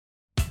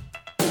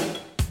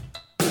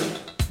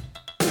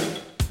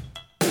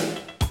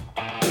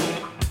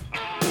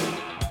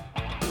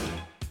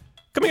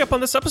Coming up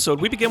on this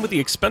episode, we begin with the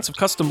expensive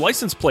custom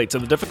license plates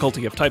and the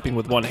difficulty of typing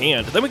with one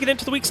hand. Then we get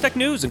into the week's tech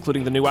news,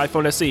 including the new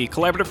iPhone SE,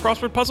 collaborative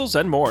crossword puzzles,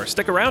 and more.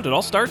 Stick around, it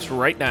all starts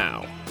right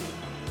now.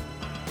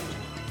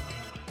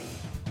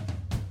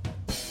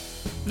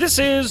 This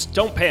is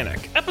Don't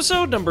Panic,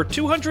 episode number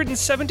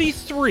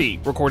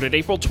 273, recorded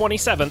April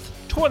 27th,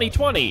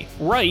 2020,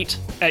 right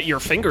at your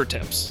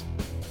fingertips.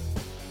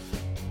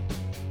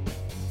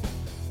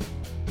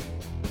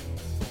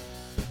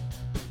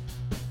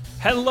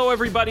 Hello,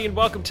 everybody, and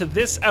welcome to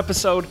this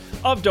episode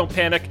of Don't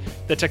Panic,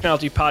 the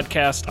technology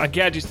podcast on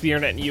gadgets, the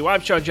internet, and you.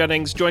 I'm Sean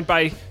Jennings, joined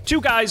by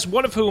two guys,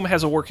 one of whom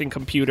has a working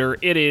computer.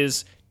 It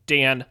is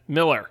Dan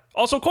Miller.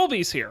 Also,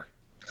 Colby's here.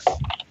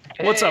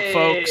 Hey. What's up,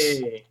 folks?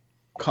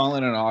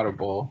 Calling an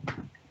audible.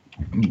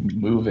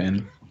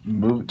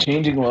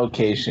 Changing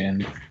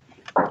location.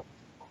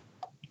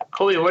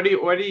 Colby, where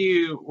are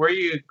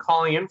you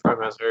calling in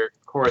from as our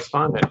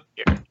correspondent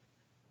here?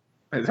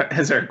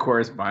 As our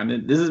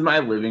correspondent, this is my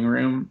living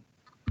room.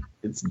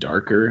 It's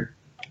darker.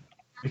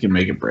 I can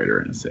make it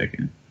brighter in a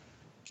second.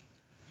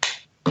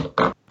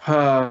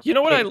 You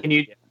know what? Can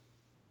you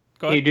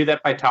do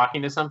that by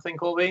talking to something,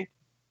 Colby?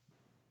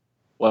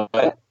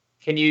 What?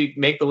 Can you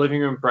make the living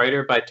room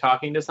brighter by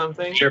talking to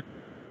something? Sure.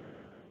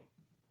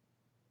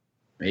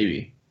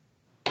 Maybe.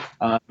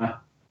 Hey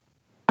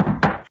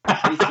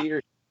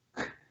Siri,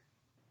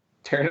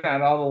 turn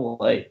on all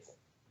the lights.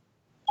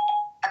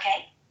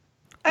 Okay.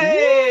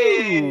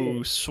 Hey!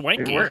 Ooh,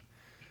 swanky.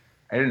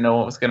 I didn't know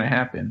what was going to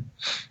happen.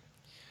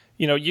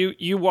 You know,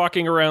 you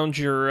walking around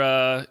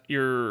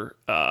your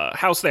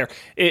house there,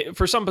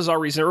 for some bizarre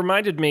reason, it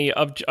reminded me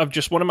of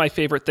just one of my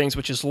favorite things,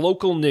 which is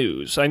local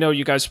news. I know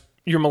you guys,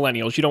 you're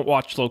millennials, you don't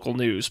watch local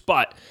news,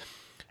 but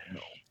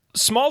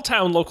small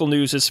town local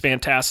news is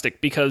fantastic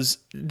because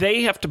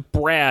they have to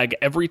brag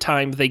every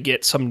time they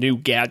get some new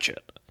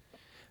gadget.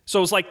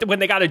 So it's like when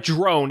they got a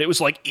drone, it was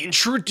like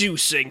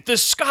introducing the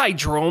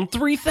Skydrone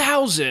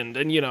 3000.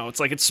 And, you know, it's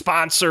like it's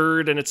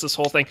sponsored and it's this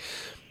whole thing.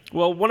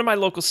 Well, one of my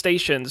local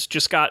stations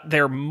just got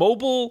their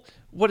mobile,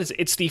 what is it?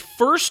 It's the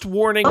first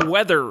warning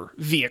weather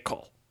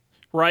vehicle,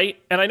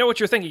 right? And I know what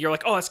you're thinking. You're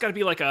like, oh, it's got to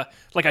be like a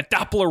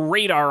Doppler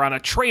radar on a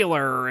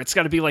trailer. It's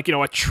got to be like, you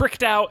know, a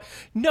tricked out.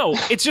 No,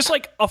 it's just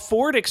like a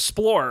Ford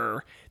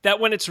Explorer that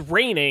when it's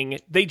raining,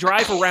 they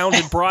drive around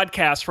and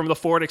broadcast from the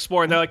Ford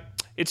Explorer. And they're like,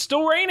 it's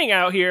still raining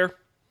out here.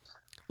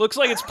 Looks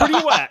like it's pretty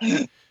wet.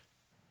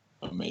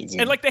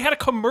 Amazing. And like they had a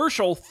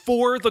commercial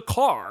for the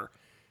car.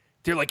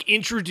 They're like,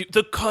 introduce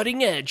the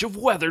cutting edge of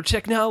weather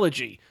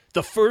technology.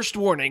 The first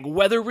warning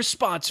weather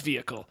response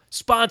vehicle.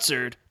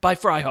 Sponsored by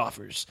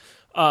Freihofer's.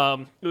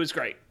 It was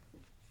great.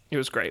 It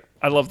was great.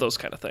 I love those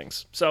kind of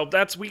things. So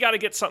we got to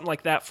get something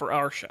like that for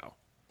our show.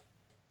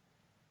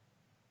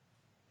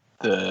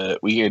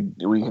 We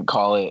could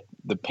call it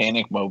the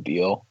Panic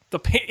Mobile.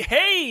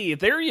 Hey,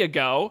 there you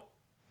go.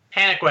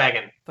 Panic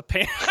Wagon. The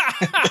Panic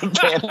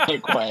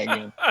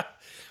Wagon.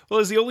 Well,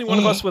 as the only one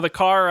of us with a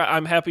car,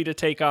 I'm happy to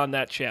take on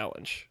that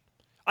challenge.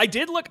 I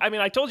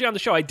told you on the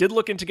show, I did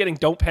look into getting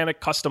Don't Panic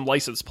custom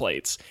license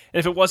plates. And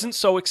if it wasn't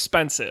so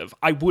expensive,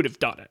 I would have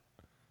done it.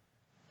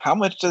 How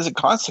much does it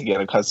cost to get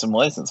a custom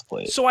license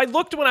plate? So I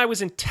looked when I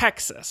was in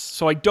Texas.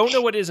 So I don't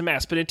know what it is in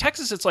Mass, but in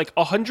Texas, it's like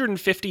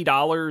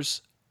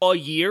 $150 a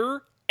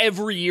year.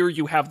 Every year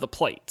you have the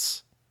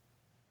plates.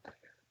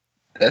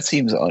 That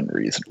seems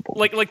unreasonable.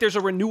 Like there's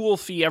a renewal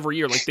fee every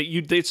year. Like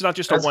it's not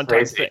just a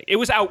one-time thing. It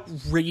was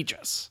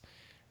outrageous.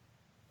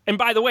 And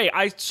by the way,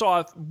 I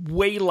saw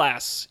way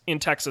less in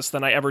Texas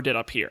than I ever did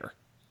up here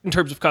in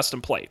terms of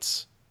custom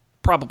plates.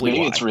 Probably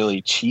maybe why. It's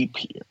really cheap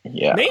here.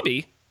 Yeah.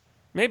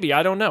 Maybe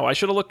I don't know. I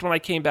should have looked when I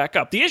came back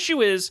up. The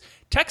issue is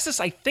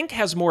Texas, I think,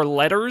 has more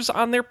letters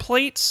on their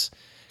plates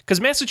because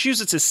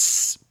Massachusetts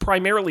is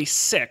primarily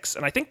 6,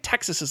 and I think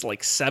Texas is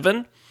like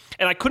 7.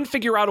 And I couldn't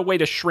figure out a way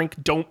to shrink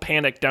Don't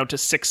Panic down to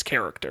 6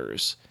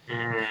 characters.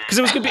 Because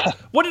it was going to be...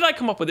 What did I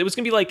come up with? It was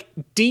going to be like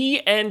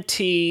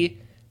DNTPNIC.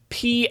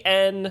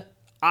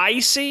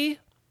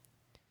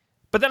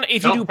 But then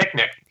if you do...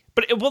 Picnic.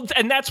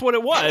 And that's what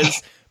it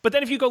was. But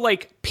then if you go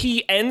like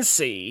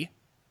PNC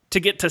to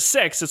get to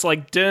 6, it's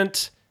like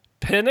Dent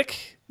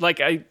Panic. Like,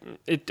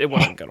 it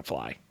wasn't going to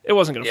fly. It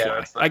wasn't going to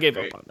fly. I gave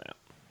up on that.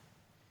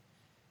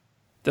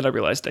 Then I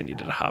realized I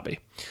needed a hobby.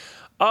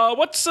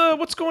 What's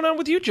going on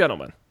with you,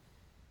 gentlemen?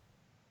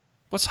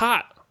 What's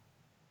hot?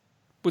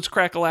 What's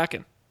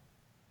crack-a-lackin'?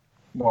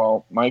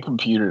 Well, my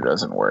computer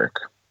doesn't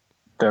work.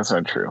 That's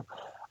not true.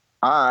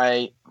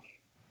 I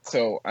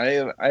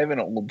have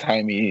an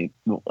old-timey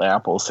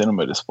Apple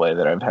Cinema display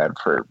that I've had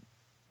for,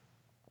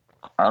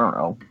 I don't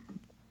know,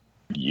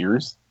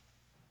 years?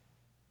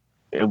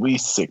 At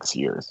least 6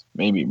 years.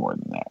 Maybe more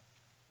than that.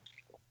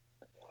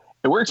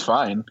 It works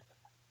fine.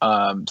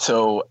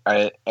 So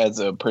as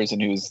a person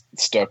who's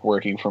stuck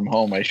working from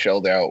home, I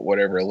shelled out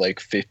whatever, like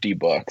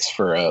 $50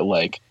 for a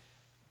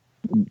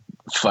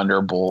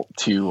Thunderbolt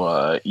to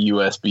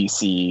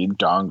USB-C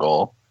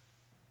dongle.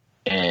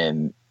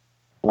 And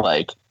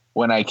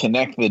when I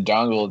connect the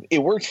dongle,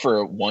 it worked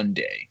for one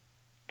day.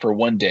 For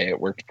one day,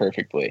 it worked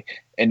perfectly.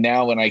 And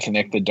now when I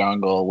connect the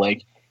dongle,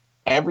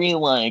 every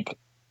like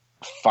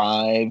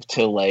 5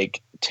 to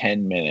like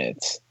 10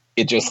 minutes,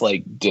 it just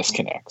like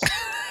disconnects.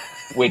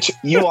 Which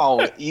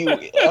everyone,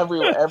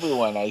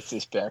 I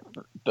suspect,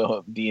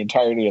 the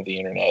entirety of the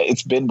internet,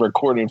 it's been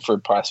recorded for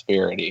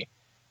posterity.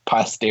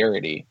 It's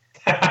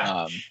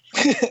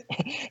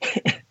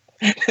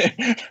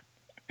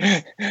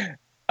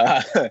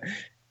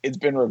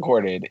been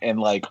recorded, and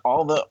like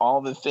all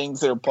the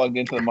things that are plugged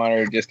into the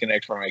monitor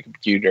disconnect from my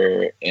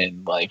computer,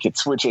 and like it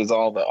switches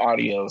all the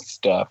audio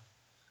stuff.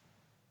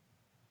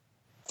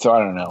 So I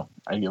don't know.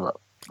 I give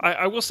up.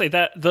 I will say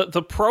that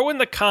the pro and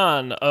the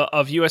con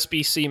of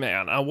USB-C,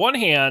 man. On one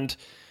hand,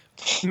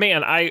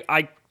 man,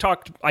 I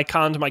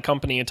conned my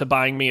company into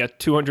buying me a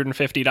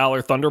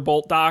 $250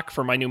 Thunderbolt dock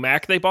for my new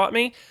Mac they bought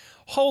me.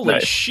 Holy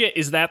shit,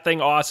 is that thing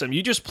awesome.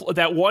 You just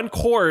that one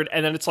cord,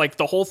 and then it's like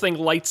the whole thing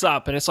lights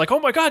up, and it's like, oh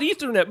my god,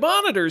 Ethernet,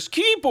 monitors,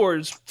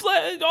 keyboards,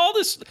 all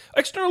this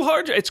external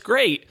hard drive. It's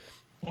great.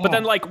 Yeah. But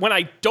then like when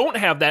I don't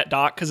have that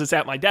dock because it's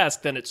at my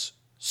desk, then it's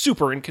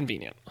super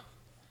inconvenient.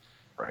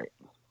 Right.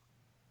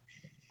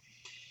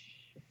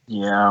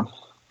 Yeah.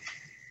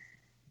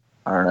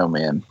 I don't know,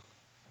 man.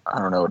 I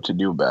don't know what to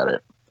do about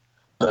it.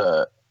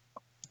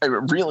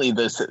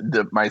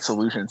 My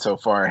solution so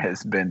far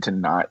has been to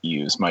not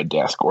use my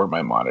desk or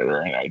my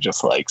monitor, and I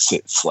just like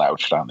sit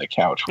slouched on the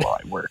couch while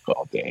I work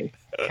all day.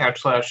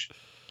 Couch slouch.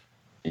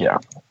 Yeah.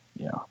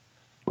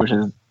 Which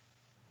is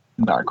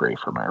not great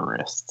for my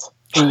wrists.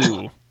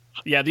 Ooh.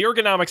 Yeah, the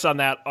ergonomics on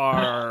that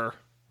are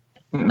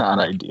not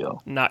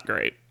ideal. Not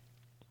great.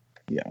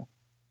 Yeah.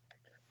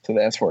 So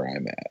that's where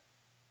I'm at.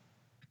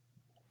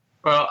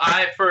 Well,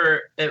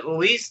 for at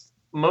least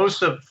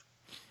most of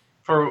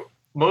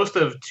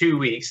 2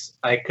 weeks,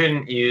 I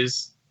couldn't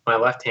use my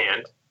left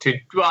hand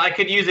I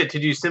could use it to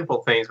do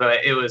simple things,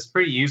 but it was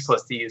pretty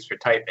useless to use for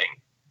typing.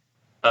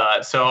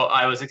 So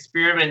I was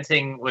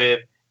experimenting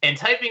and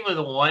typing with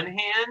one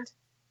hand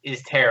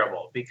is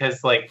terrible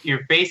because like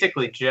you're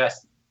basically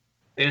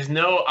there's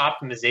no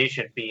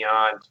optimization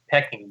beyond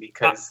pecking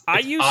because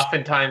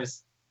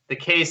oftentimes the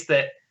case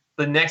that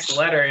the next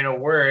letter in a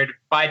word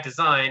by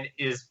design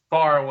is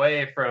far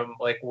away from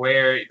like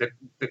where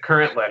the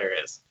current letter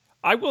is.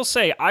 I will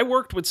say I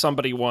worked with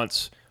somebody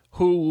once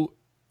who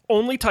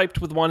only typed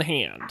with one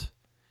hand,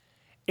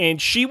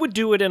 and she would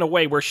do it in a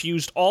way where she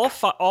used all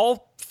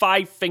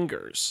 5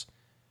 fingers,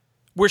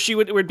 where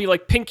it would be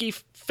like pinky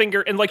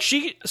finger, and like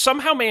she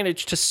somehow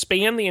managed to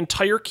span the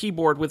entire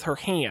keyboard with her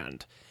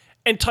hand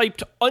and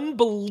typed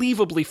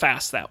unbelievably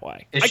fast that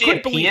way. Is she a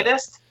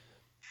pianist?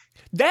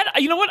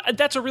 You know what?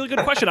 That's a really good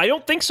question. I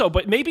don't think so,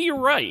 but maybe you're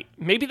right.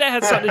 Maybe that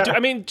had something to do. I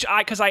mean,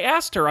 because I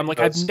asked her, I'm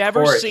like, I've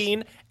never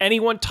seen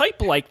anyone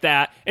type like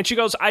that, and she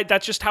goes,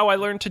 "That's just how I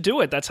learned to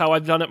do it. That's how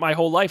I've done it my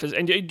whole life."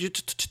 And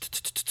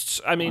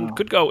I mean,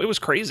 could go. It was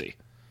crazy.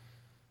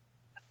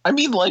 I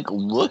mean, like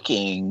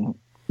looking,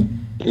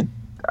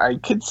 I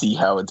could see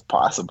how it's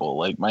possible.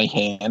 Like my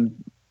hand,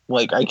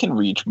 like I can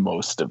reach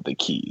most of the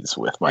keys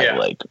with my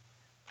like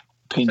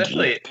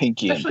pinky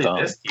and thumb.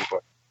 This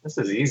keyboard. This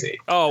is easy.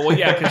 Oh, well,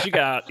 yeah, because you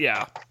got,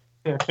 yeah.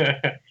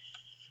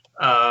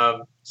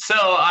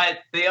 So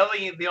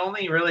the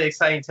only really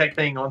exciting tech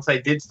thing once I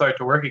did start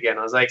to work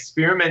again was I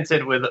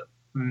experimented with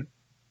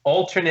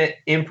alternate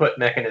input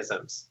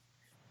mechanisms.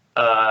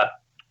 I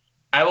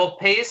will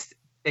paste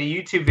a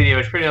YouTube video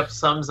which pretty much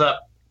sums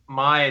up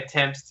my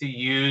attempts to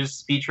use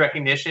speech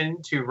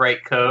recognition to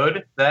write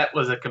code. That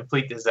was a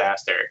complete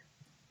disaster.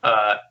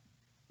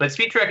 But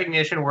speech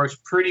recognition works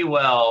pretty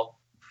well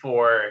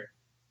for,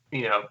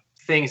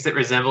 things that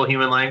resemble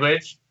human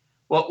language.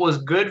 What was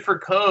good for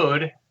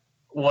code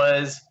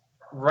was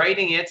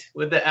writing it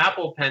with the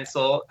Apple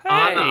Pencil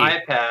on the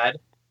iPad,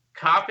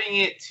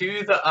 copying it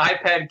to the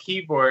iPad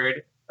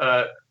keyboard,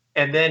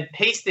 and then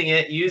pasting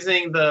it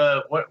using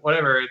the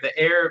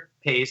Air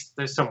Paste.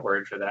 There's some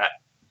word for that.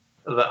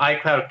 The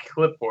iCloud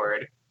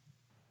clipboard.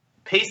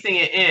 Pasting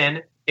it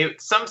in.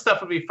 Some stuff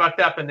would be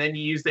fucked up, and then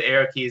you use the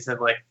arrow keys and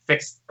like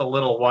fix the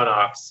little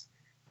one-offs.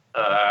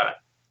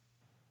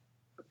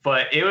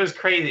 But it was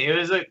crazy. It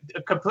was a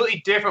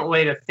completely different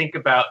way to think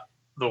about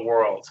the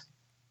world.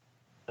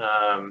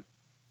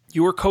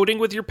 You were coding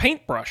with your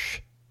paintbrush.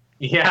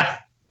 Yeah.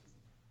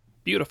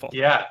 Beautiful.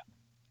 Yeah.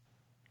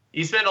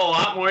 You spend a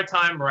lot more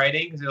time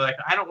writing because you're like,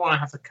 I don't want to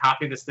have to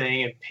copy this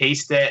thing and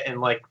paste it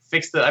and like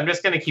fix I'm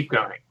just going to keep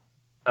going.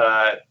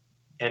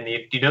 And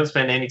you don't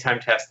spend any time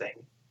testing.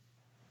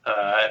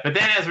 But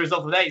then as a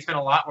result of that, you spend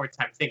a lot more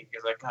time thinking.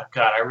 It's like, oh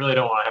God, I really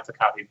don't want to have to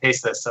copy and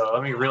paste this. So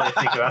let me really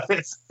think about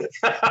this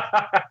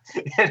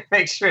and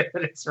make sure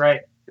that it's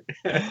right.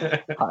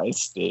 High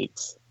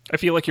stakes. I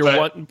feel like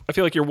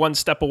you're one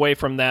step away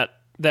from that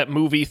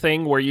movie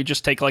thing where you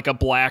just take like a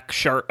black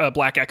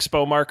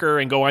Expo marker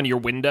and go on your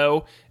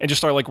window and just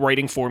start like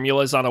writing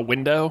formulas on a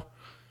window.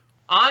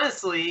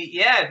 Honestly,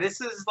 yeah,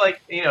 this is like,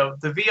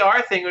 the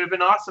VR thing would have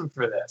been awesome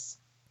for this.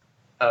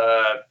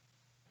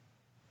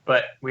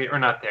 But we're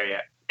not there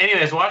yet.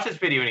 Anyways, watch this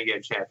video when you get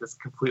a chance.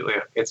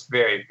 It's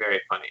very,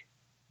 very funny.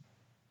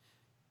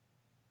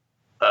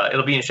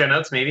 It'll be in show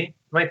notes, maybe? It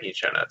might be in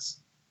show notes.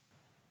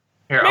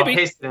 Here, maybe. I'll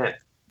paste it in.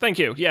 Thank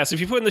you. Yes, if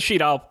you put in the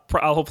sheet, I'll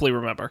hopefully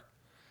remember.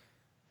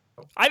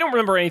 I don't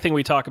remember anything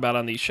we talk about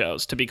on these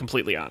shows, to be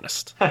completely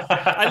honest.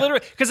 I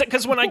literally,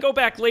 because when I go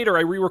back later,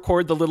 I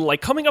re-record the little, like,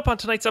 coming up on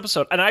tonight's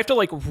episode, and I have to,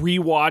 like,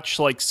 rewatch,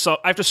 like, so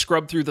I have to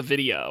scrub through the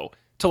video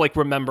to, like,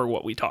 remember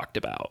what we talked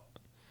about.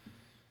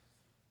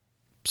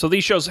 So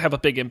these shows have a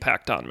big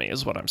impact on me,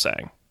 is what I'm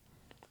saying.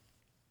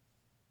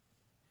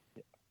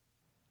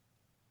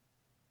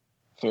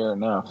 Fair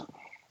enough.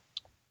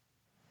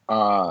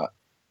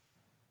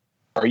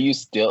 Are you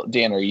still,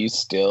 Dan,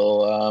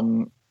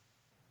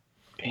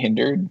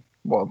 hindered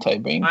while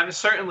typing? I'm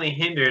certainly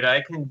hindered.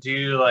 I can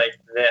do like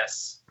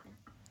this.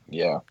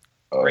 Yeah.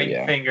 Oh, Right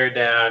yeah. finger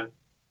down.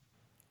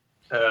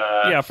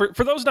 Yeah, for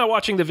those not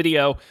watching the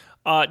video,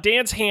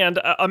 Dan's hand,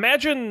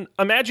 imagine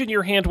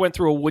your hand went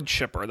through a wood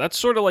chipper. That's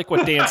sort of like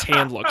what Dan's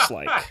hand looks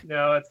like.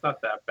 No, it's not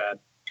that bad.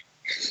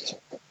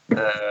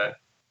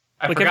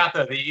 I Like forgot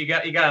though that you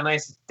got a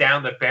nice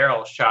down the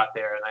barrel shot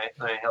there, and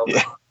I held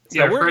it. It's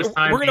Yeah, their we're first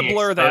time going to being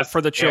blur that exposed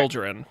for the to air.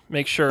 children.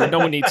 Make sure no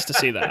one needs to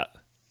see that.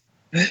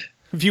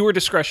 Viewer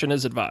discretion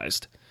is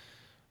advised.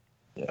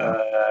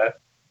 But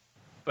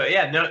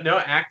yeah, no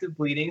active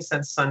bleeding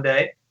since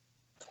Sunday.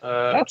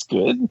 That's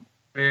good.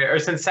 Or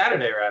since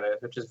Saturday rather,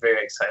 which is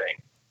very exciting.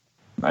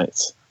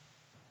 Nice.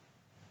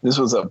 This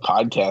was a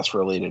podcast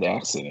related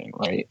accident,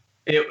 right?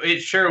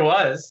 It sure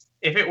was.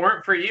 If it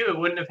weren't for you, it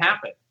wouldn't have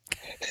happened.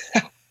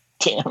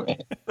 Damn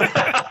it.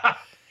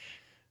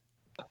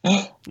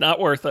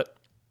 Not worth it.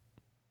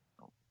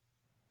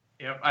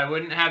 Yep, I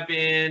wouldn't have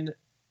been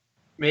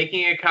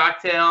making a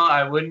cocktail.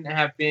 I wouldn't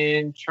have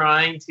been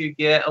trying to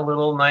get a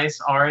little nice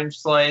orange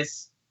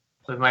slice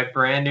with my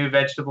brand new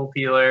vegetable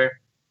peeler.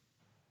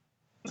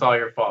 It's all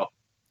your fault.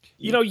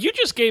 You know, you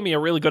just gave me a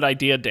really good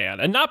idea, Dan,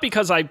 and not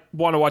because I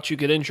want to watch you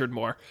get injured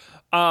more.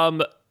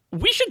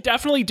 We should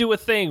definitely do a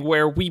thing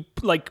where we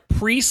like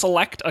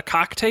pre-select a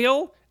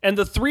cocktail and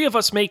the three of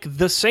us make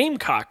the same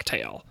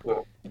cocktail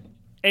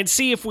and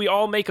see if we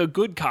all make a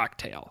good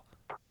cocktail.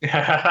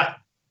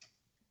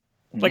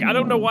 Like, I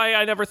don't know why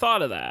I never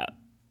thought of that.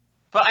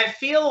 But I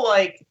feel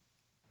like,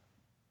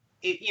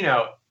 if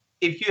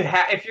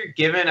you're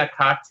given a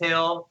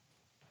cocktail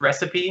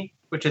recipe,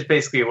 which is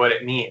basically what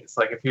it means,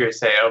 like if you were to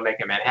say,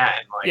 make a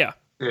Manhattan, like Yeah.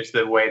 there's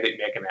the way that you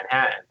make a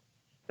Manhattan,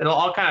 it'll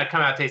all kind of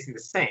come out tasting the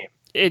same.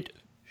 It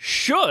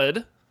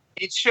should.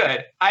 It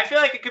should. I feel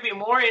like it could be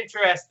more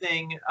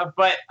interesting,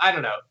 but I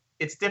don't know.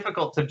 It's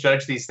difficult to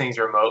judge these things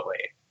remotely.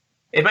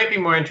 It might be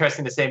more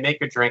interesting to say, make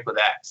your drink with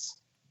X.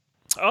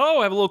 Oh,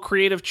 I have a little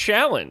creative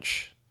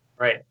challenge.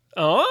 Right.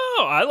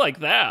 Oh, I like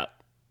that.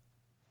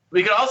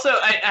 We could also,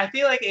 I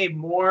feel like a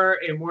more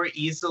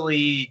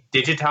easily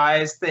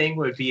digitized thing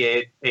would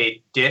be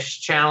a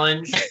dish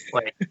challenge.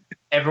 Like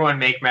everyone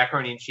make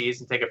macaroni and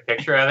cheese and take a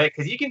picture of it,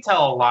 because you can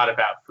tell a lot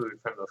about food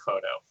from the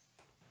photo.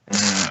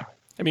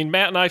 I mean,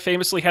 Matt and I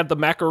famously had the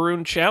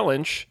macaroon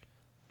challenge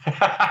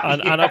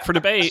on Up for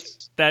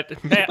Debate. That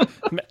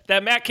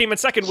Matt came in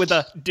second with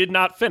a did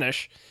not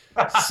finish.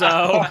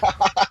 So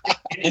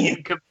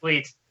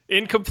Incomplete.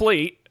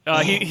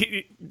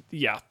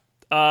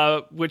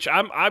 Which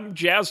I'm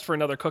jazzed for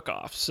another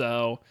cook-off.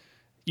 So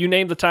you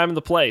name the time and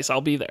the place, I'll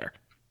be there.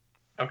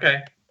 Okay.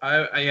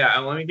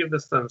 Let me give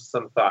this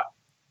some thought.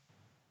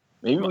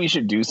 Maybe we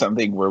should do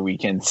something where we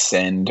can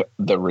send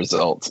the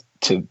results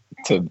to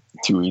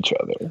each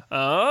other.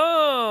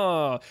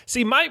 Oh,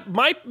 see,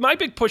 my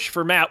big push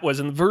for Matt was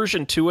in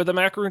version 2 of the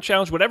macaroon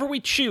challenge. Whatever we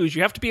choose,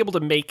 you have to be able to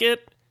make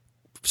it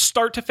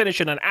start to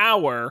finish in an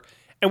hour,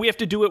 and we have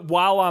to do it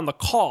while on the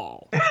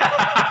call, and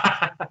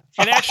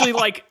actually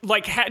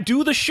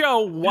do the show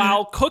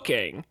while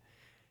cooking,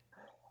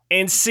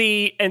 and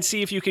see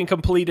if you can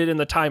complete it in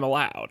the time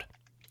allowed,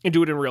 and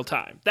do it in real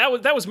time.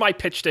 That was my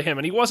pitch to him,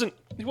 and he wasn't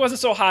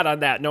so hot on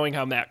that, knowing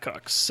how Matt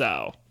cooks.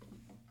 So.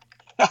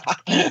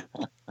 I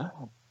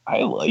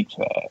like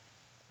that.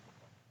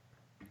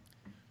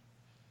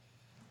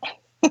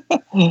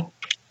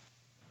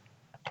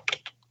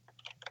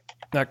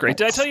 Not great.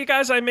 Did I tell you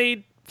guys I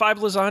made 5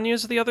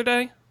 lasagnas the other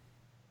day?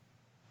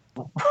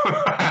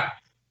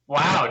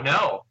 Wow,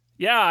 no.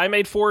 Yeah, I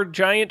made 4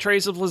 giant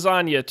trays of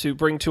lasagna to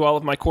bring to all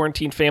of my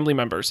quarantined family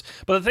members.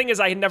 But the thing is,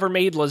 I had never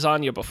made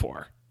lasagna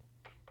before.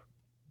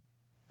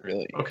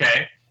 Really?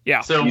 Okay.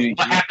 Yeah. So You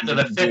what happened to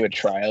the do a fifth?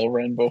 trial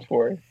run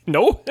before?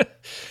 No.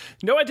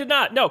 No, I did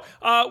not. No.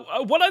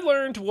 What I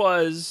learned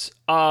was,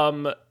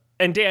 and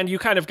Dan, you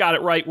kind of got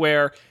it right,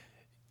 where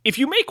if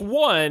you make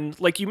one,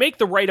 like, you make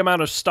the right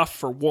amount of stuff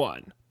for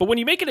one. But when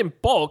you make it in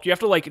bulk, you have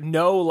to,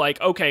 know,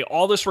 okay,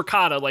 all this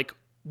ricotta,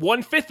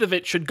 1/5 of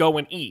it should go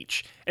in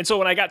each. And so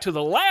when I got to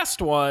the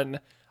last one,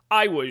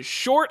 I was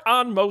short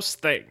on most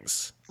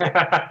things.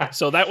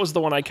 So that was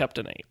the one I kept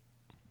and ate.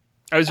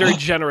 I was very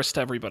generous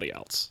to everybody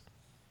else.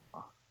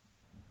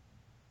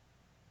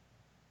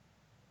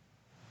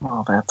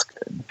 Oh, that's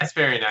good. That's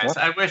very nice.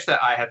 I wish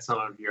that I had some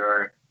of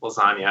your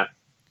lasagna.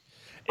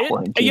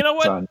 You know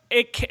what? Son.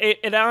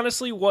 It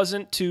honestly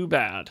wasn't too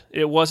bad.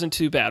 It wasn't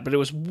too bad, but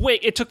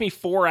it took me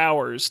 4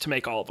 hours to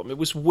make all of them. It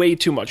was way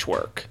too much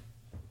work.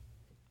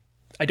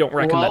 I don't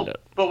recommend it.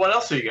 But what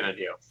else are you going to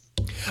do?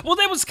 Well,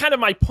 that was kind of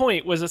my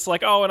point, was it's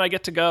like, oh, and I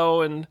get to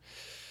go and,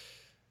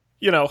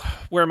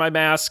 wear my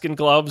mask and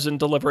gloves and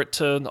deliver it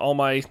to all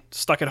my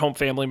stuck-at-home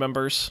family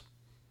members.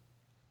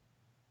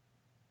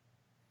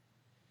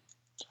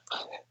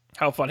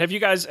 How fun. Have you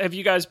guys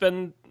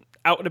been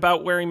out and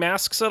about wearing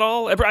masks at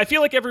all? I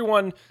feel like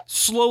everyone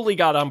slowly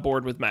got on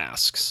board with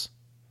masks.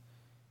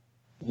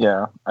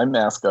 Yeah, I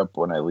mask up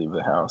when I leave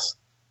the house.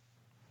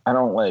 I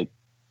don't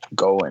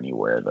go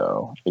anywhere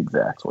though,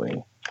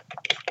 exactly.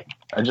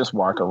 I just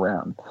walk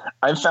around.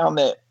 I found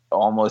that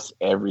almost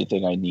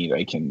everything I need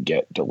I can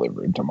get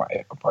delivered to my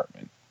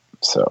apartment.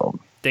 So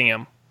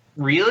damn.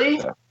 Really?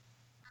 Yeah.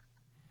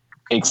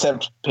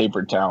 Except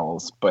paper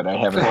towels, but I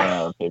haven't run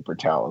out of paper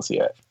towels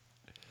yet.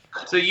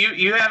 So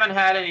you haven't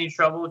had any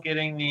trouble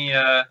getting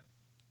the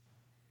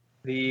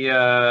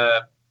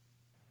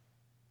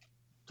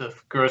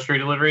grocery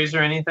deliveries or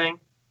anything?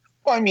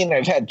 Well, I mean,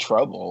 I've had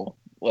trouble.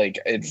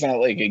 It's not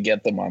like I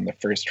get them on the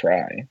first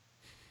try.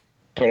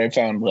 But I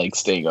found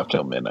staying up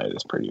till midnight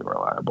is pretty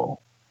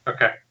reliable.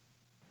 Okay.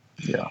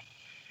 Yeah.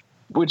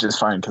 Which is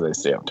fine because I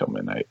stay up till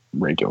midnight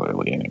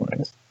regularly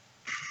anyways.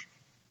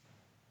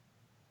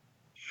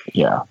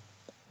 Yeah.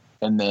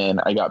 And then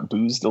I got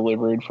booze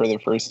delivered for the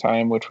first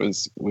time, which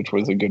was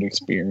a good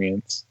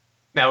experience.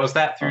 Now, was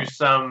that through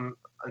some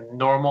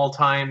Normal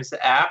Times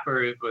app,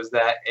 or was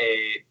that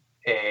a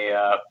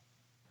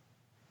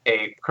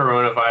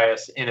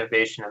coronavirus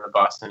innovation in the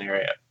Boston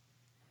area?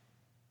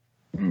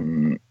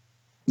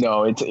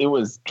 No, it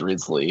was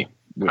Drizzly,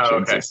 which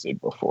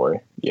existed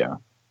before. Yeah.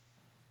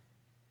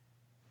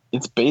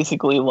 It's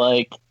basically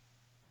I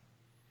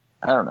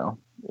don't know.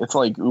 It's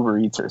like Uber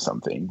Eats or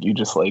something. You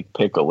just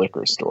pick a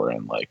liquor store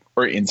and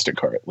or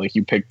Instacart.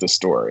 You pick the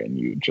store and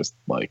you just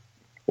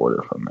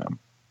order from them.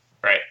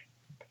 Right.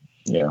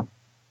 Yeah.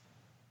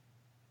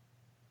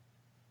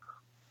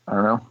 I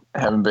don't know. I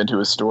haven't been to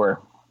a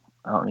store.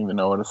 I don't even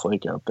know what it's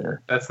like out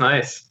there. That's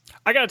nice.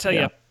 I gotta tell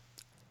you,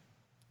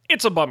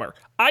 it's a bummer.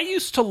 I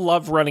used to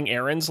love running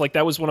errands.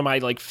 That was one of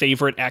my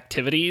favorite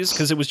activities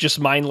because it was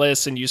just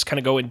mindless and you just kind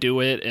of go and do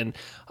it. And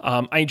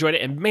I enjoyed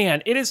it. And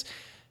man, it's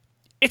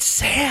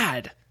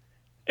sad.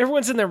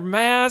 Everyone's in their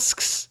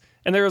masks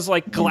and there's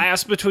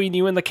glass between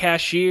you and the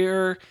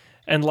cashier.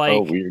 And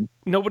weird.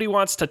 Nobody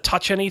wants to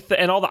touch anything.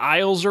 And all the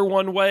aisles are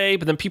one way,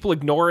 but then people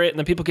ignore it and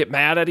then people get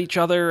mad at each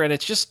other. And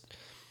it's just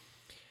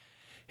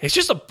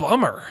a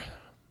bummer.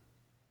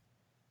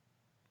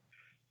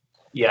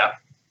 Yeah.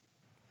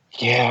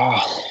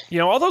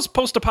 All those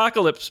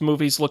post-apocalypse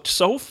movies looked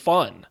so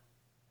fun.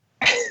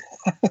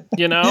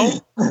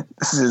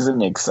 This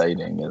isn't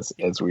exciting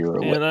as we were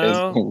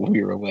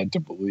led to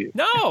believe.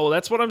 No,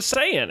 that's what I'm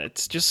saying.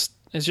 It's just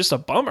a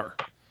bummer.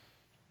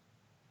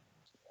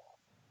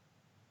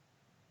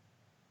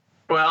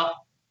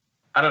 Well,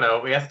 I don't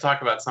know. We have to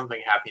talk about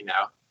something happy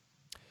now.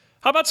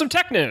 How about some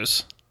tech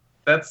news?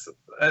 That's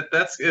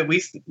at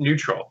least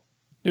neutral.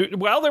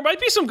 Well, there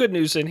might be some good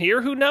news in here.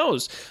 Who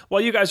knows?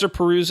 While you guys are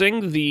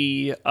perusing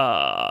the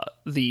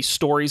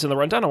stories in the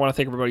rundown, I want to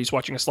thank everybody who's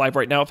watching us live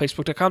right now at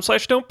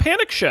Facebook.com/Don't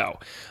Panic Show.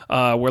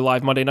 We're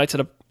live Monday nights at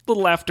a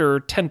little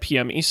after 10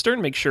 p.m.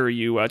 Eastern. Make sure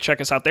you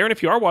check us out there. And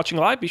if you are watching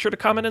live, be sure to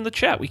comment in the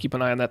chat. We keep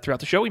an eye on that throughout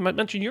the show. We might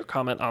mention your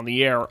comment on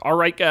the air. All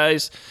right,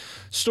 guys.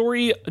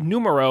 Story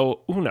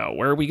numero uno.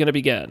 Where are we going to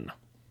begin?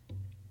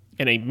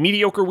 In a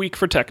mediocre week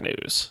for tech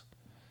news.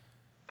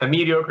 A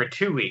mediocre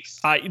 2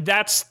 weeks.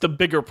 That's the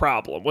bigger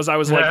problem. I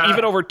was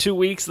even over 2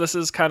 weeks, this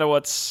is kind of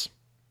what's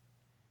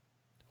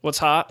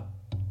hot.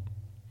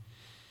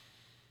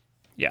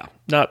 Yeah,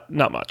 not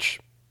much.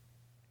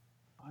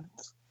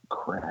 What's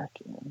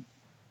cracking?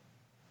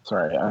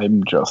 Sorry,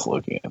 I'm just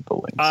looking at the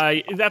links.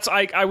 I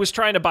was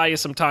trying to buy you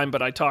some time,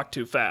 but I talked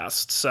too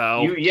fast.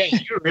 So you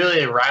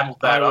really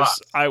rattled that off.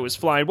 I was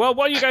flying. Well,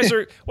 while you guys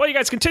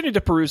continue to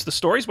peruse the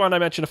stories, why don't I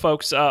mention to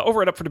folks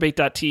over at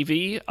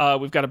UpForDebate.tv,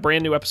 we've got a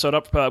brand new episode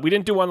up. We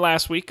didn't do one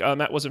last week.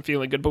 Matt wasn't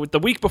feeling good, but the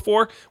week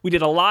before, we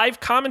did a live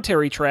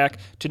commentary track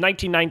to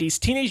 1990s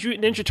Teenage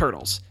Mutant Ninja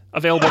Turtles,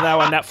 available now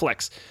on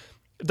Netflix.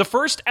 The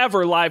first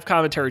ever live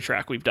commentary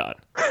track we've done.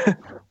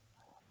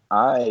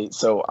 I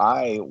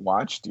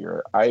watched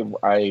I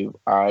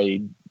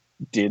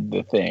did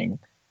the thing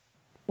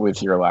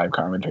with your live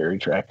commentary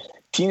track.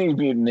 Teenage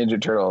Mutant Ninja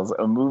Turtles,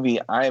 a movie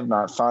I have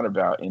not thought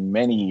about in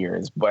many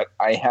years, but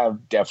I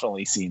have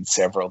definitely seen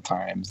several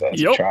times as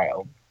a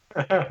child.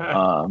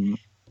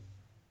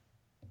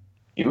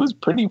 It was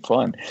pretty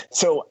fun.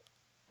 So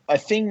a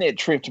thing that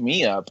tripped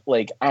me up,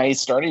 I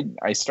started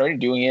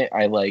doing it.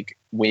 I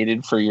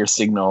waited for your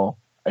signal.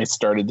 I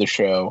started the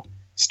show.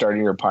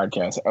 Started your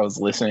podcast. I was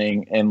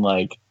listening and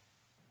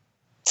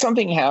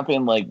something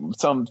happened,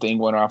 something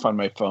went off on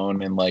my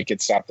phone and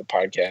it stopped the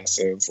podcast.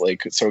 It was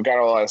so it got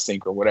all out of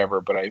sync or whatever,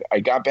 but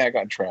I got back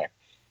on track.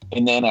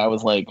 And then I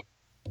was all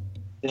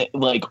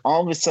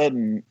of a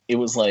sudden it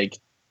was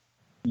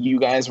you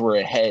guys were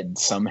ahead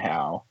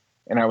somehow.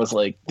 And I was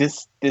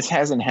this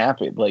hasn't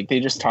happened. They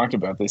just talked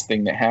about this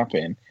thing that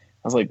happened.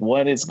 I was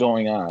what is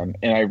going on?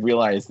 And I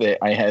realized that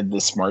I had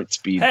the smart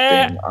speed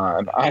thing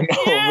on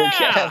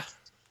Overcast.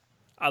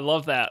 I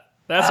love that.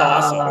 That's That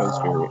awesome. was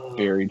very,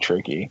 very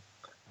tricky.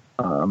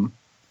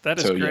 That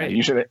is So great.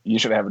 yeah, you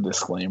should have a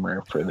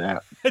disclaimer for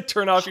that.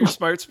 Turn off your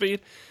smart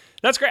speed.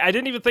 That's great. I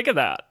didn't even think of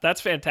that.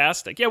 That's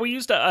fantastic. Yeah, we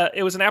used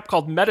it was an app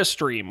called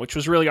MetaStream, which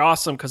was really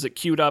awesome because it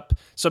queued up.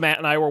 So Matt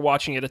and I were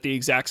watching it at the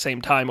exact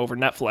same time over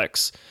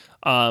Netflix,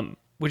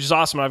 which is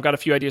awesome. I've got a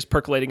few ideas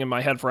percolating in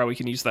my head for how we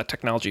can use that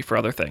technology for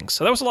other things.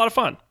 So that was a lot of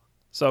fun.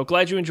 So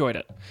glad you enjoyed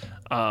it.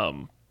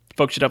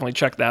 Folks should definitely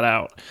check that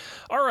out.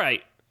 All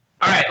right.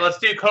 All right, let's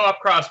do co-op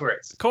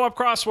crosswords. Co-op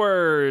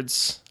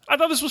crosswords. I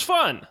thought this was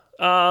fun.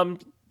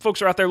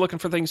 Folks are out there looking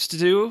for things to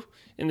do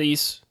in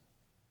these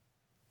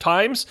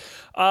times.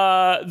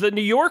 The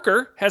New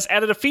Yorker has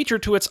added a feature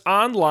to its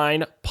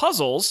online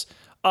puzzles.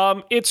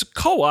 It's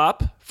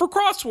co-op for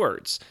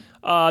crosswords.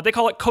 They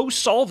call it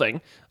co-solving.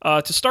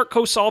 To start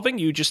co-solving,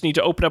 you just need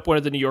to open up one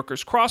of the New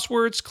Yorker's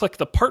crosswords, click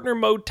the partner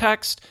mode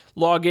text,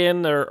 log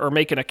in or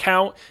make an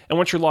account, and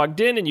once you're logged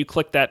in and you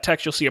click that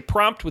text, you'll see a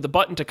prompt with a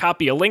button to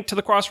copy a link to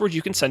the crossword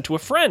you can send to a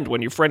friend.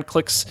 When your friend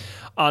clicks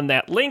on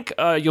that link,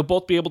 you'll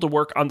both be able to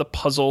work on the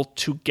puzzle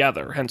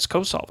together, hence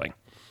co-solving.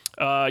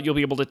 You'll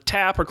be able to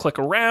tap or click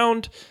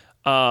around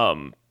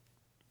and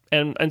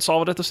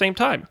solve it at the same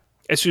time.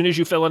 As soon as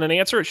you fill in an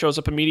answer, it shows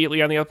up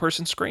immediately on the other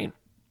person's screen.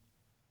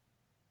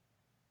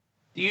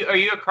 Are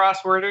you a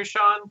crossworder,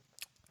 Sean?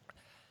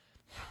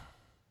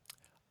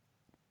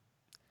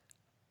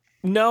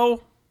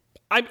 No.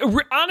 I'm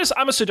honest.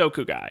 I'm a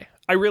Sudoku guy.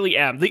 I really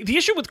am. The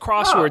issue with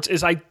crosswords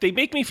is they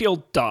make me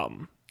feel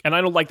dumb, and I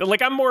don't like that.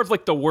 Like I'm more of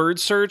like the word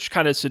search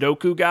kind of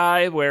Sudoku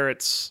guy, where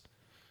it's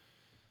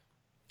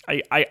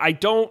I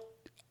don't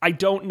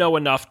know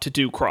enough to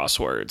do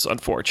crosswords,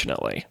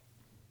 unfortunately.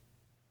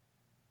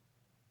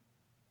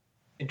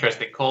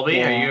 Interesting. Colby,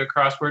 Yeah. are you a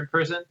crossword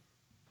person?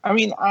 I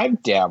mean,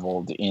 I've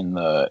dabbled in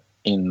the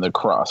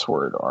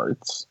crossword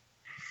arts.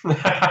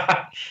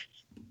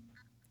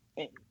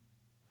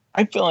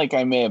 I feel like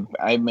I may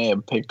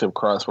have picked a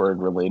crossword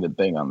related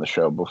thing on the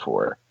show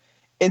before.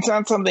 It's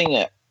not something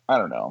that I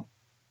don't know.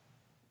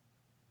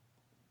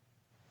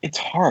 It's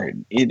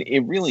hard.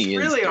 It really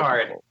is really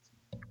hard.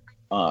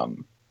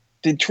 difficult.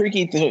 The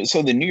tricky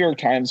so the New York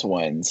Times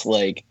ones,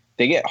 like,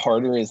 they get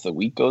harder as the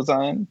week goes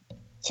on.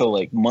 So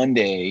like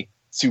Monday,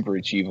 super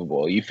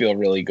achievable. You feel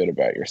really good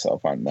about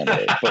yourself on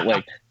Monday. But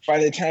like by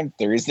the time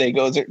Thursday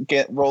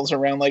rolls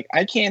around, like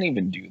I can't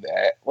even do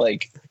that.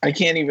 Like I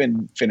can't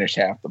even finish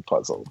half the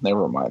puzzle.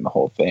 Never mind the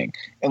whole thing.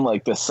 And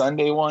like the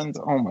Sunday ones,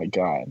 oh my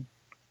God.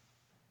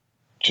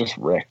 Just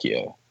wreck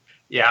you.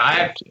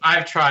 Yeah,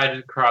 I've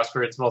tried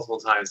crosswords multiple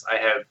times. I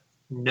have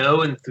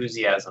no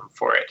enthusiasm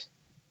for it.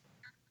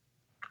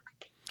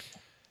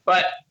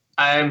 But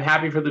I'm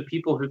happy for the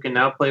people who can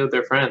now play with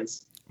their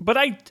friends. But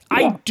I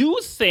do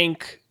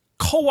think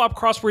co-op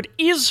crossword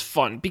is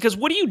fun, because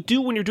what do you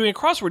do when you're doing a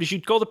crossword is you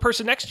go to the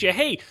person next to you,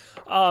 hey,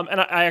 and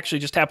I actually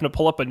just happened to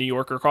pull up a New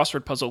Yorker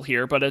crossword puzzle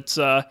here, but it's,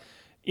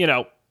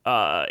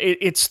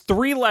 it's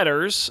 3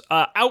 letters,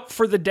 out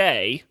for the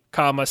day,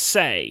 comma,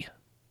 say.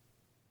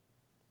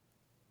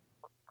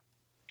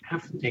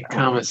 Have to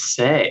comma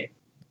say.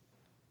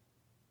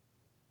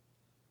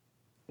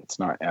 It's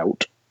not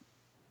out.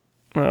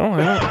 Well,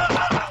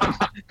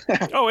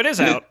 oh, it is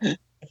out.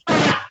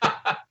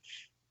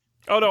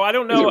 Oh no, I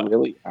don't know. Is it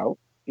really out?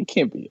 It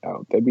can't be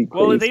out. That'd be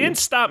crazy. Well, they didn't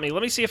stop me.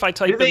 Let me see if I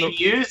type Do in they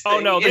use? Oh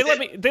no,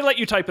 they let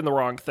you type in the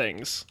wrong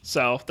things.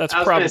 So that's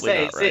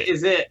probably not right.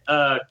 Is it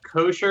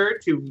kosher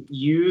to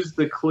use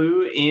the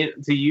clue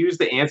to use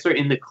the answer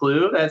in the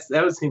clue?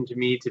 That would seem to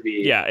me to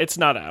be. Yeah, it's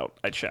not out.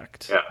 I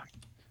checked. Yeah.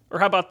 Or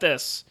how about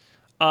this?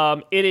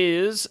 It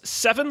is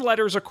 7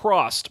 letters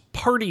across.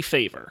 Party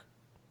favor.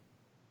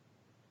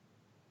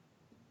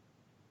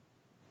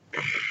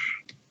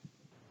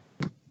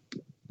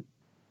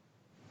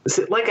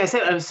 Like I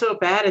said, I'm so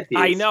bad at these.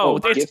 I know.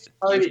 Gift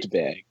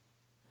bag.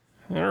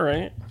 All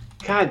right.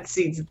 God,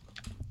 see.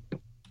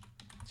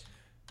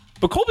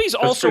 But Colby's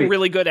also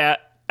really good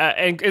at,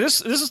 and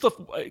this is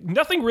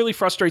nothing really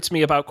frustrates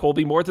me about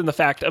Colby more than the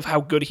fact of how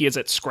good he is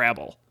at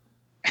Scrabble.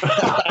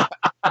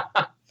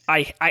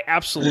 I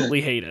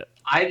absolutely hate it.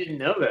 I didn't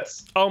know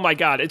this. Oh my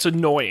God, it's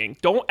annoying.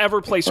 Don't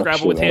ever play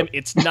Scrabble with him.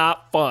 It's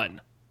not fun.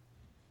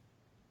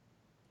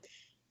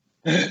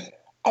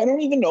 I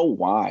don't even know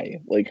why.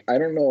 Like, I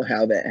don't know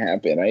how that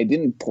happened. I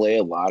didn't play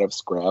a lot of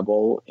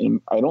Scrabble,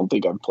 and I don't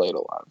think I've played a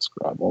lot of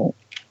Scrabble.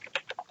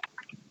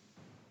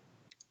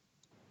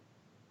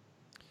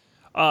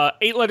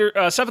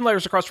 7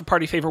 letters across for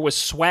party favor was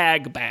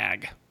swag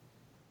bag.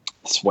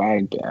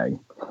 Swag bag.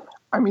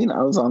 I mean,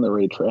 I was on the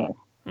right track.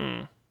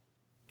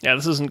 Yeah,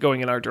 this isn't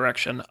going in our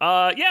direction.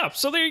 Yeah,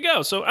 so there you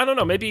go. So I don't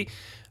know. Maybe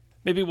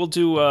we'll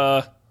do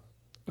a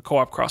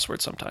co-op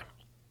crossword sometime.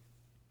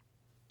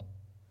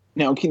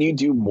 Now, can you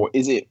do more?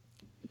 Is it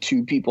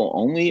 2 people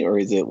only, or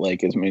is it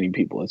like as many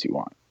people as you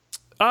want?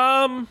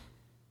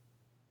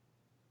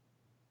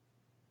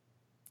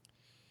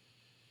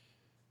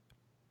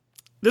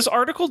 This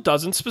article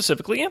doesn't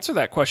specifically answer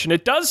that question.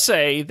 It does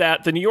say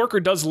that the New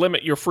Yorker does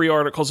limit your free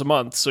articles a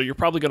month, so you're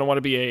probably going to want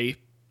to be a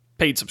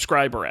paid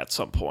subscriber at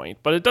some point,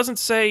 but it doesn't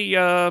say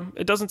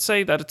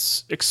that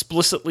it's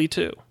explicitly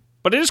to.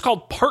 But it is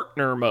called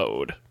partner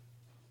mode.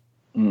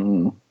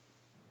 Mm.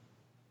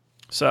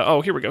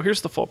 So, here we go.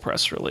 Here's the full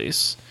press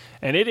release.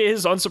 And it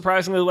is,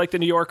 unsurprisingly, like the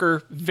New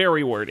Yorker,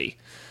 very wordy.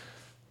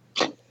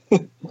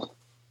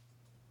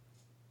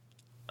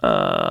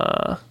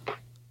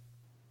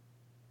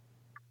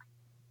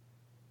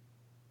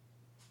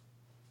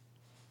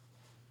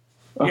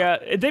 Yeah,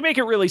 they make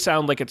it really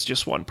sound like it's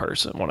just one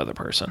other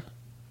person.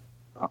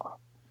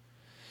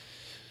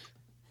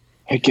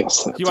 I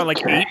guess that's You want like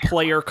okay.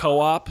 8-player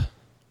co-op?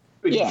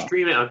 We Yeah. can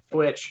stream it on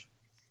Twitch.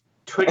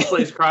 Twitch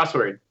plays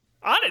crossword.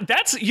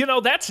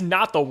 That's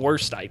not the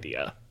worst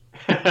idea.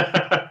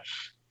 I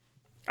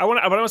want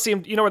to see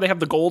him. Where they have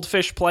the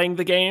goldfish playing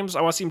the games.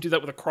 I want to see him do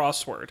that with a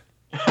crossword.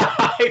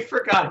 I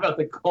forgot about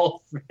the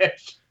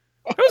goldfish.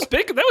 That was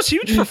big. That was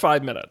huge for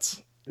 5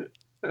 minutes.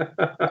 I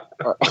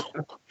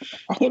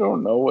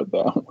don't know what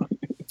that one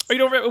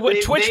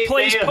is. Twitch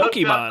plays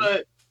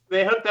Pokemon.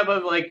 They hooked up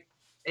like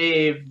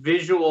a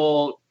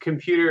visual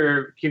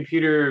computer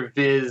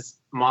viz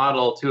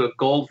model to a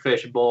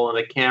goldfish bowl and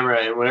a camera,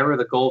 and whenever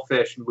the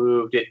goldfish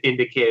moved, it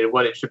indicated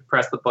what it should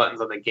press the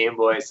buttons on the Game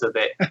Boy so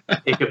that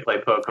it could play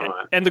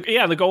Pokemon. And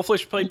the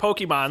goldfish played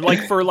Pokemon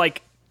like for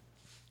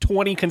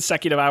 20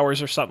 consecutive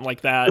hours or something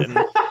like that, and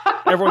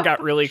everyone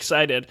got really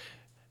excited.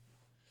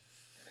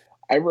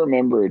 I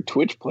remember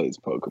Twitch plays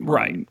Pokemon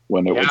Right.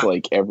 when it was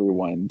like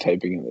everyone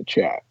typing in the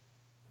chat.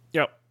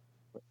 Yep.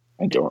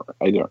 I don't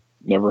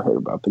never heard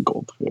about the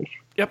goldfish.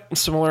 Yep.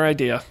 Similar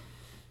idea.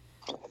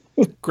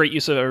 Great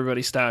use of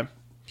everybody's time.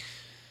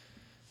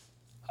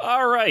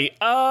 All right.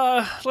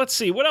 Let's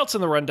see. What else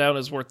in the rundown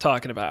is worth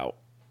talking about?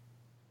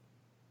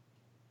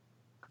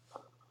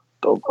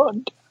 The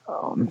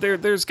rundown.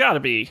 There's got to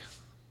be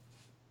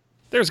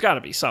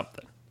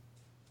something.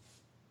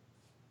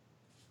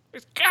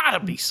 There's got to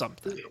be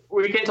something.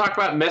 We can talk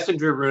about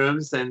messenger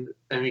rooms, and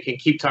we can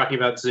keep talking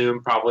about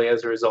Zoom probably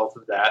as a result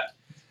of that.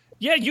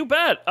 Yeah, you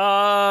bet.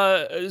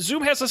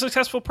 Zoom has a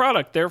successful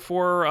product.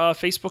 Therefore,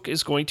 Facebook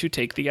is going to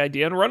take the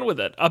idea and run with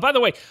it. By the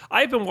way,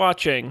 I've been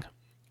watching,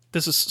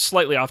 this is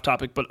slightly off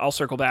topic, but I'll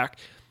circle back.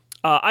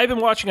 I've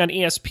been watching on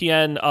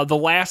ESPN The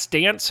Last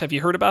Dance. Have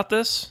you heard about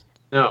this?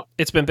 No.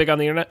 It's been big on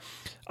the internet.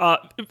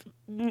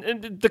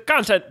 The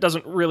content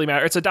doesn't really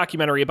matter. It's a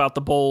documentary about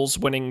the Bulls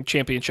winning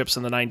championships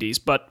in the 90s,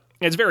 but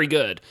it's very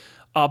good.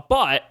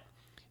 But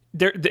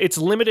it's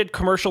limited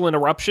commercial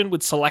interruption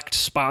with select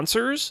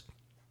sponsors.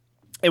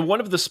 And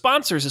one of the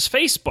sponsors is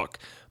Facebook.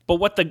 But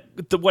what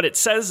what it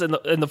says in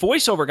the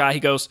voiceover guy, he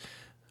goes,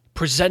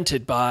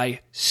 presented by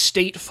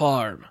State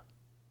Farm,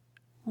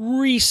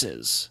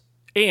 Reese's,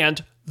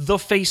 and the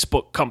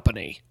Facebook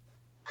company.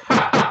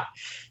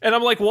 And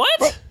I'm like,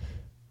 what?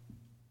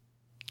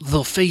 The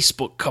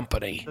Facebook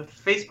company. The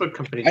Facebook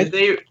company.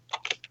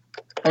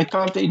 I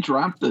thought they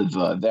dropped the.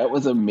 That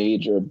was a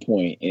major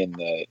point in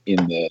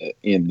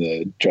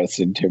the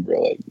Justin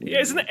Timberlake movie.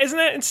 Isn't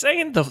that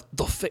insane?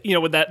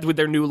 With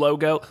their new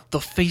logo, the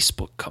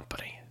Facebook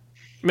company.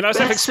 I mean,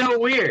 That's so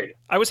weird.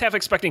 I was half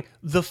expecting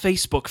the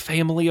Facebook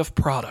family of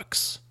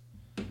products.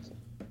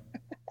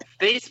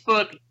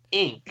 Facebook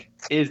Inc.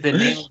 is the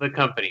name of the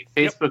company.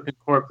 Facebook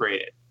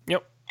Incorporated.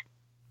 Yep.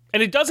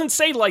 And it doesn't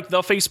say like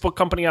the Facebook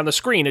company on the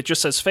screen. It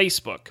just says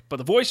Facebook. But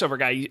the voiceover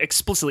guy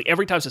explicitly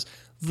every time says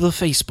the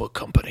Facebook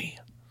company.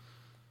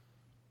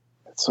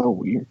 That's so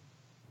weird.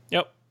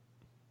 Yep.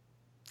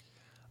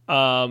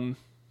 And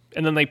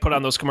then they put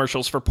on those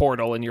commercials for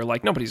Portal, and you're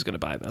like, nobody's going to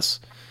buy this.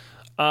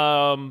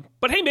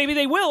 But hey, maybe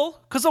they will,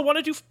 because they'll want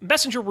to do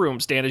messenger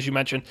rooms, Dan, as you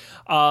mentioned.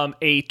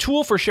 A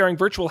tool for sharing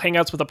virtual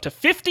hangouts with up to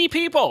 50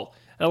 people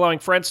and allowing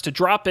friends to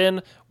drop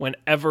in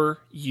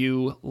whenever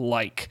you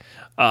like.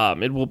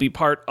 It will be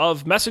part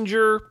of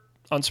Messenger,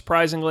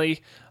 unsurprisingly.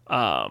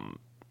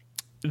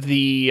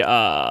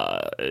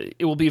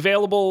 It will be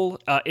available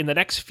in the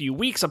next few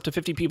weeks. Up to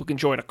 50 people can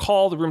join a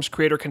call. The room's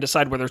creator can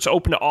decide whether it's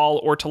open to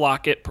all or to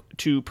lock it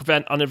to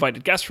prevent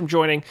uninvited guests from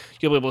joining.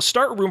 You'll be able to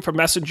start a room from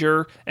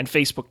Messenger and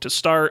Facebook to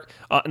start,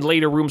 and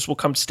later rooms will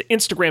come to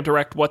Instagram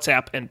Direct,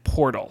 WhatsApp, and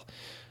Portal.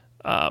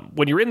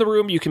 When you're in the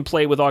room, you can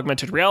play with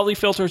augmented reality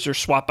filters or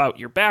swap out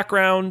your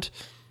background.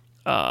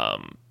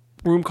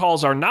 Room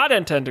calls are not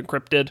end-to-end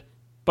encrypted,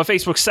 but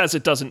Facebook says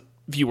it doesn't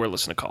view or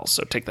listen to calls,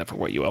 so take that for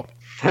what you will.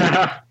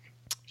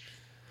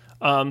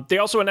 They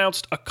also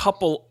announced a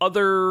couple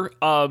other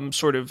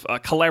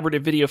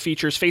collaborative video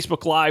features.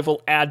 Facebook Live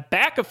will add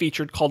back a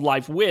feature called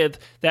Live With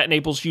that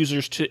enables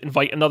users to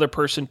invite another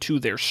person to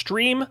their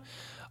stream.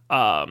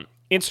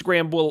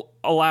 Instagram will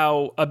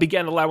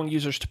begin allowing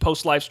users to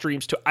post live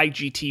streams to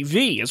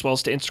IGTV as well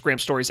as to Instagram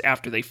stories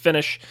after they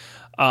finish.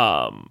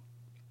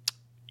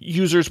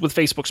 Users with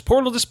Facebook's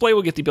portal display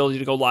will get the ability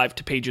to go live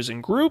to pages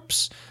and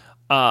groups.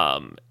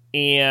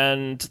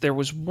 And there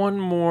was one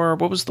more.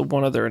 What was the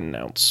one other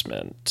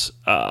announcement?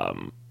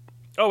 And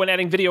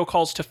adding video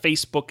calls to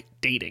Facebook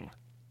dating.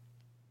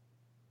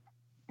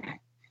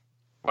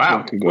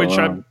 Wow. Which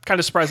I'm kind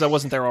of surprised that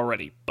wasn't there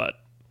already, but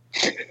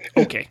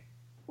okay.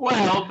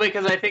 Well,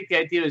 because I think the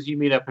idea is you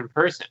meet up in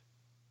person.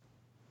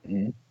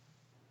 Mhm.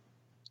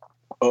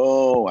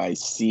 Oh, I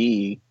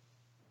see.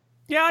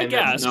 Yeah, I And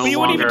that's guess. no But you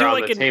wouldn't even longer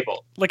do on the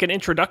table. like an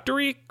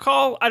introductory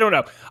call. I don't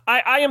know.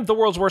 I am the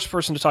world's worst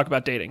person to talk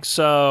about dating.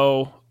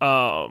 So,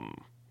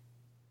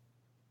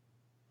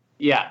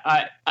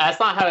 Yeah, that's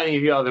not how any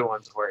of the other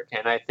ones work.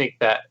 And I think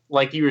that,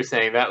 like you were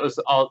saying, that was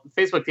all.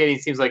 Facebook dating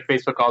seems like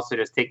Facebook also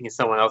just taking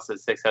someone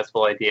else's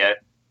successful idea,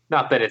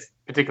 not that it's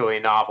particularly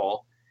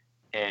novel,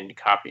 and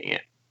copying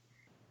it.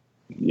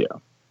 Yeah,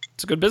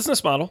 it's a good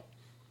business model.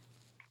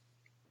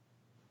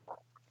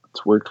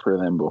 it's worked for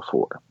them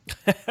before.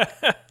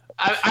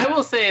 I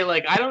will say,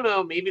 like, I don't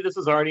know, maybe this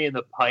was already in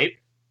the pipe,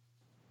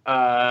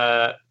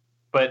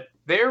 but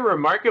they're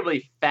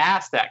remarkably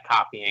fast at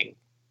copying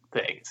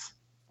things.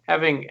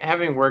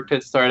 Having worked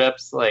at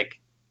startups, like,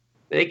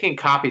 they can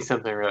copy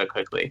something really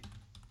quickly.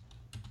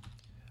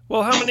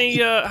 Well, how many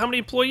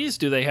employees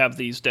do they have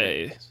these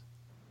days?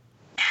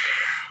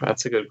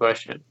 That's a good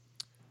question.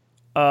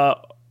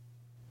 Over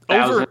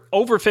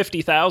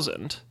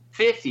 50,000.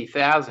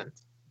 50,000.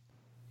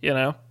 You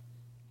know.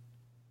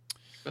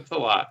 That's a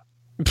lot.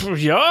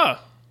 Yeah.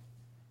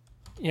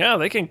 Yeah,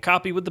 they can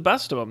copy with the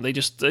best of them. They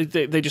just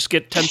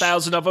get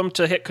 10,000 of them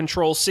to hit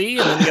Control C,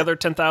 and then the other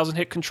 10,000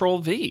 hit Control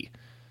V.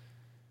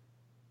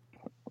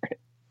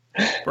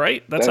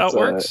 Right? That's how it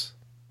works.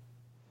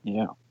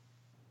 Yeah.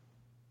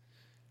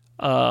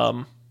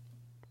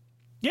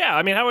 Yeah,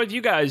 I mean, how have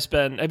you guys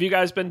been? Have you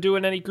guys been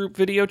doing any group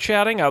video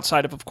chatting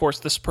outside of course,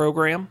 this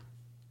program?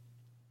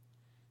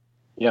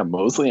 Yeah,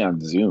 mostly on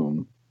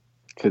Zoom,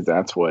 because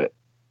that's what.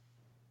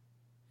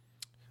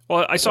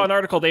 Well, I saw an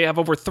article. They have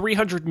over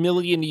 300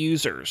 million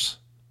users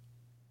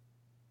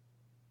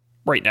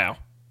right now.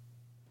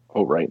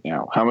 Oh, right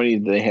now. How many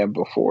did they have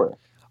before?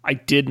 I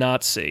did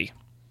not see.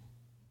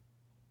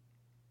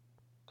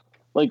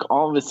 Like,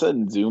 all of a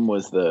sudden, Zoom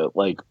was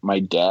my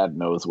dad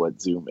knows what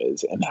Zoom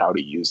is and how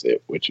to use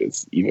it, which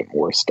is even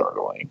more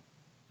startling.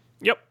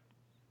 Yep.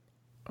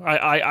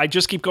 I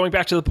just keep going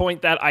back to the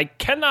point that I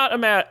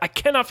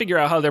cannot figure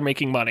out how they're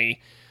making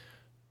money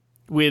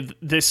with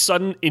this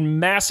sudden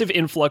massive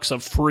influx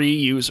of free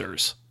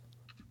users.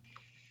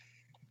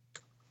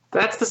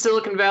 That's the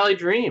Silicon Valley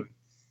dream.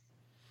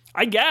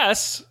 I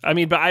guess. I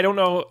mean, but I don't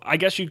know. I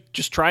guess you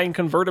just try and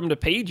convert them to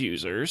paid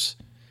users.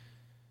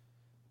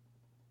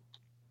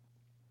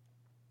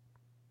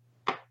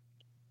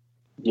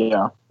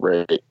 Yeah,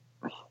 right.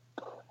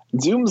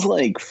 Zoom's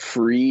like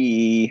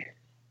free.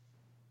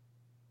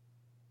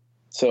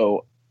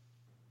 So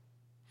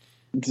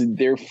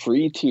their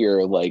free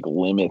tier like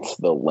limits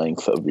the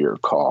length of your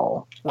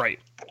call. Right.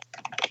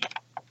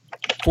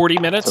 40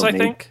 minutes, So I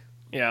maybe- think.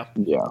 Yeah.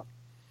 Yeah.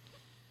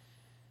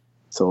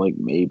 So like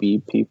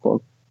maybe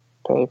people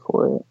pay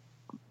for it.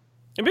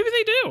 And maybe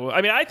they do.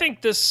 I mean, I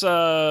think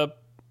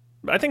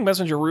I think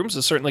Messenger Rooms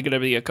is certainly going to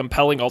be a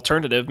compelling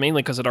alternative,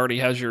 mainly because it already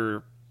has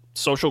your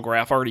social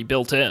graph already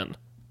built in.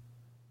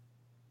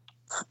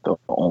 It's the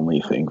only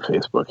thing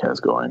Facebook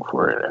has going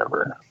for it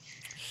ever.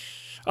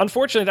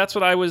 Unfortunately, that's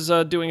what I was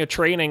doing a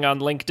training on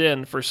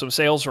LinkedIn for some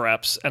sales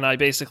reps, and I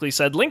basically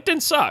said,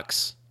 LinkedIn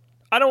sucks.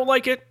 I don't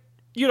like it.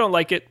 You don't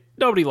like it.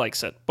 Nobody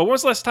likes it. But when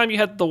was the last time you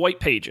had the white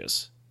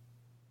pages?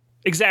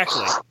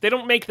 Exactly. They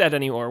don't make that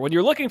anymore. When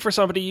you're looking for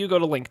somebody, you go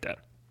to LinkedIn.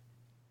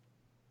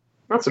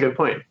 That's a good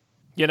point.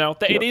 You know,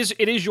 it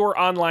is your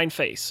online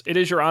face. It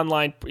is your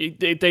online.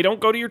 They don't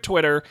go to your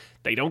Twitter.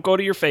 They don't go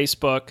to your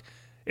Facebook.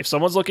 If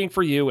someone's looking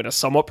for you in a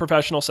somewhat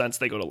professional sense,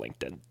 they go to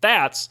LinkedIn.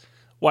 That's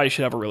why you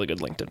should have a really good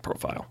LinkedIn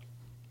profile.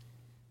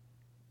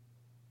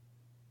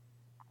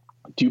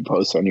 Do you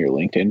post on your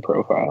LinkedIn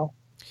profile?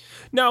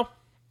 No,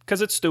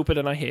 because it's stupid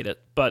and I hate it.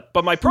 But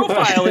my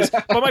profile is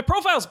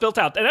built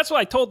out, and that's what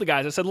I told the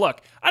guys. I said,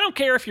 look, I don't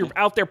care if you're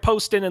out there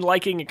posting and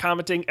liking and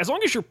commenting, as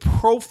long as your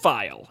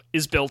profile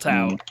is built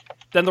out.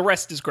 Then the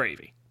rest is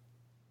gravy.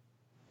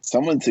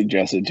 Someone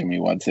suggested to me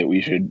once that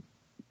we should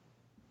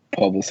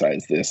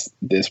publicize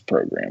this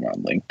program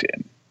on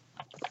LinkedIn.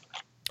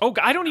 Oh,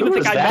 I don't even Who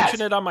think is I that?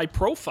 mentioned it on my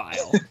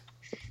profile.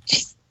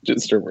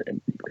 Just a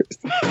random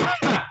person.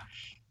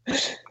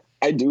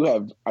 I do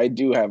have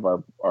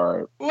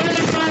our Wait,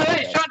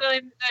 Sean,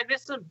 did I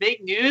missed some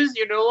big news.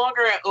 You're no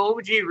longer at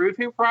OMG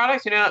Roofing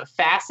Products. You're now at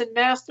Fasten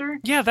Master.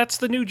 Yeah, that's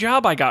the new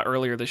job I got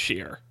earlier this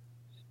year.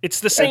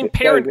 It's the same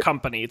parent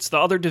company. It's the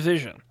other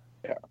division.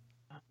 Yeah.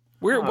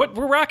 What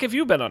rock have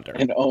you been under?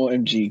 an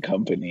OMG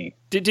company.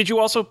 Did you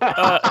also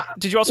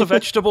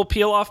vegetable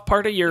peel off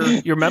part of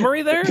your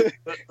memory there?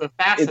 The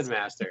Fasten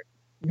Master.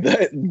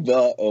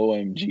 The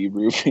OMG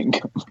roofing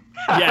company.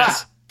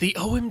 Yes, the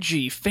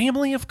OMG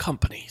family of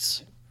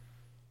companies.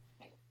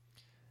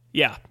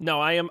 Yeah, no,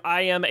 I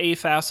am a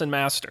Fasten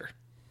Master.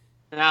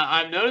 Now,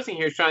 I'm noticing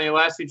here, Sean, your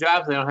last two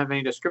jobs, they don't have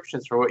any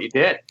descriptions for what you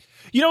did.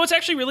 You know, it's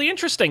actually really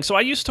interesting. So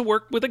I used to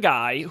work with a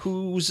guy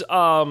whose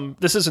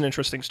this is an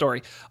interesting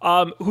story.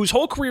 Whose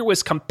whole career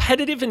was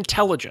competitive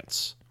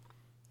intelligence.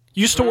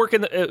 Used to worked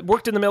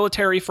in the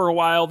military for a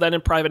while, then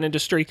in private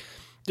industry.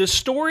 The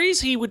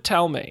stories he would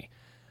tell me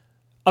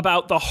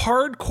about the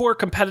hardcore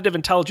competitive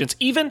intelligence,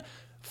 even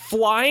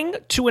flying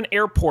to an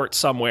airport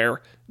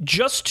somewhere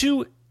just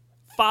to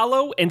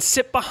follow and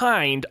sit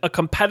behind a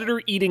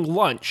competitor eating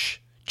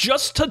lunch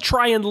just to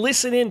try and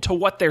listen in to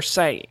what they're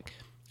saying.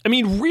 I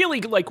mean,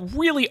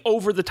 really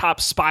over the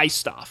top spy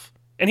stuff.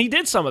 And he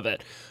did some of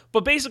it.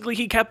 But basically,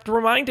 he kept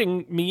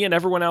reminding me and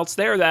everyone else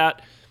there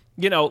that,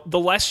 the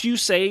less you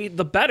say,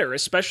 the better,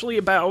 especially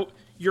about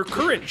your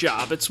current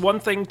job. It's one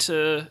thing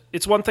to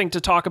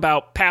talk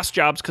about past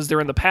jobs because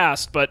they're in the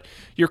past, but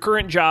your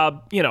current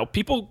job,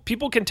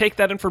 people can take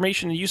that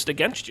information and use it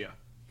against you.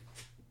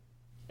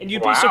 And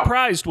you'd be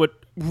surprised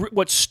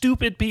what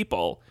stupid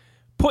people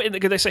put in.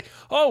 They say,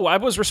 "Oh, I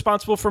was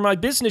responsible for my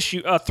business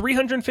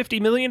 $350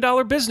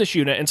 million business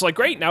unit." And it's like,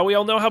 great, now we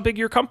all know how big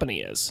your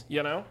company is.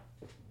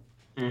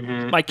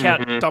 My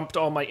cat dumped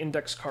all my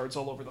index cards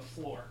all over the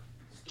floor.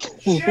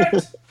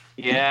 Shit.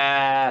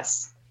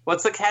 Yes.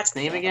 What's the cat's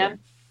name again?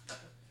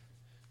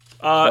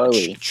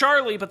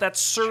 Charlie. But that's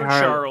Sir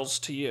Charles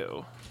to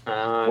you.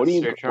 What do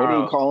you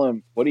call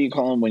him? What do you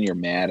call him when you're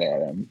mad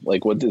at him?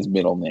 Like, what's his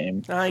middle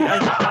name?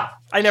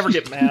 I never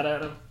get mad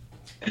at him.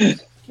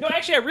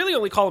 Actually, I really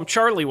only call him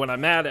Charlie when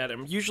I'm mad at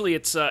him. Usually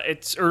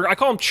or I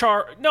call him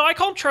I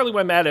call him Charlie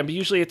when I'm mad at him, but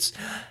usually it's,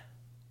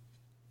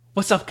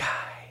 "What's up,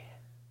 guy?"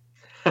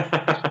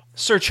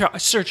 Sir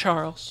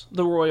Charles,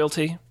 the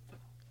royalty.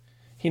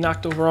 He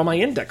knocked over all my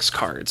index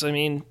cards. I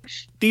mean,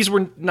 these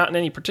were not in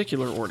any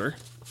particular order.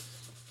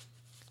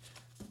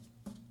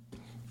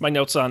 My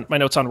notes on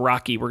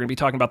Rocky. We're going to be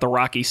talking about the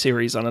Rocky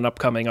series on an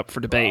upcoming Up for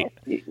Debate,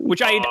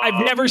 which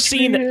I've never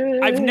seen.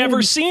 I've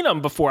never seen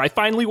them before. I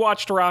finally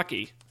watched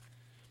Rocky.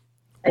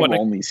 I've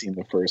only seen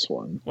the first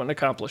one. What an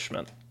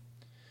accomplishment!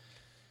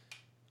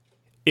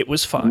 It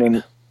was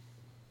fine.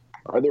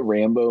 Are the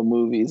Rambo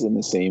movies in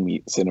the same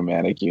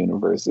cinematic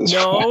universe as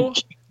No,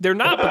 Rocky? They're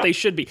not, but they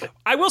should be.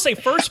 I will say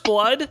First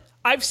Blood,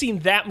 I've seen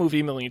that movie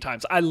a million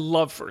times. I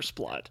love First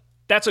Blood.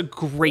 That's a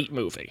great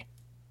movie.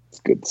 It's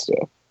good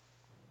stuff.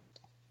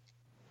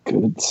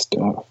 Good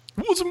stuff.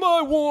 It wasn't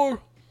my war.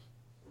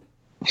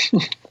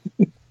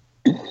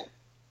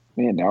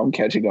 Man, now I'm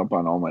catching up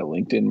on all my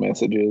LinkedIn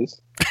messages.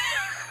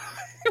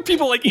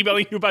 People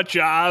emailing you about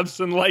jobs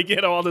and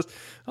all this.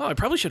 Oh, I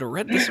probably should have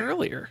read this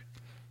earlier.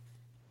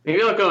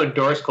 Maybe I'll go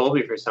endorse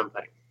Colby for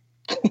something.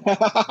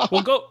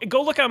 Well,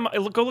 go look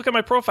at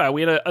my profile.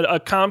 We had a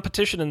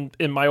competition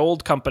in my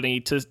old company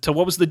to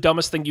what was the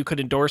dumbest thing you could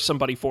endorse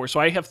somebody for. So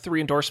I have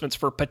 3 endorsements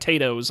for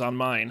potatoes on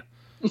mine.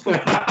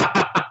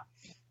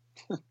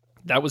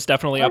 That was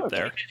definitely up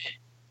there.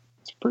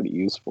 It's pretty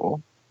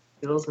useful.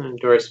 Skills and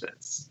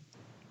endorsements.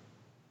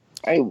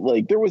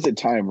 There was a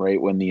time,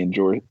 right, when the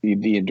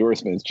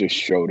endorsements just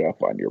showed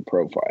up on your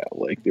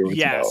profile. There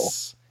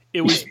was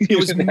It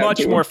was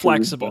much more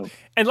flexible.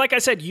 And like I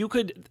said, you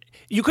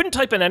couldn't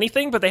type in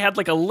anything, but they had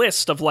a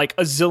list of a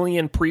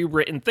zillion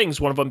pre-written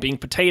things, one of them being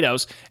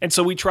potatoes. And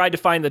so we tried to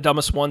find the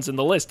dumbest ones in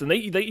the list, and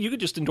you could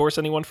just endorse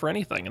anyone for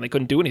anything, and they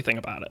couldn't do anything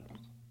about it.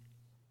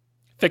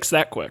 Fix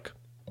that quick.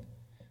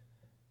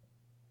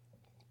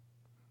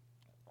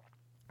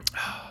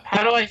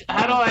 How do I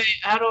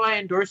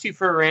endorse you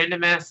for a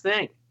random ass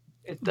thing?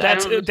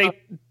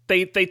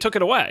 They took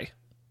it away.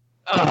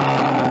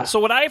 So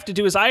what I have to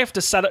do is I have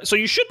to set up. So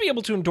you should be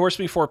able to endorse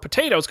me for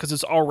potatoes because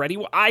it's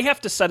already. I have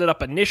to set it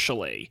up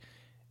initially,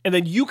 and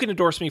then you can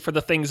endorse me for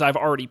the things I've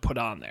already put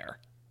on there.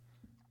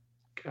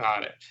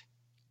 Got it.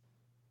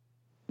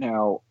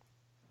 Now,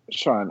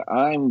 Sean,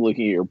 I'm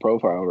looking at your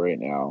profile right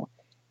now,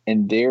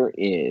 and there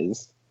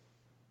is.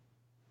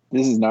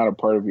 This is not a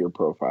part of your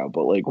profile,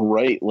 but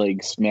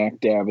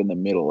smack dab in the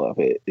middle of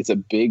it, it's a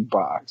big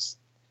box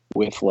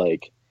with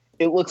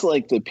it looks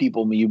like the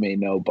people you may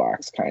know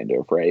box kind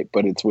of, right?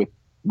 But it's with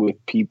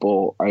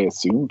people, I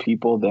assume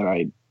people that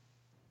I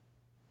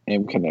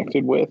am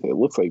connected with. It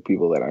looks like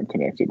people that I'm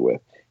connected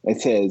with.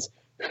 It says,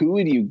 "Who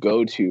would you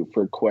go to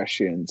for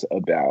questions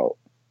about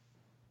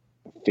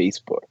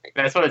Facebook?"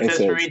 That's what it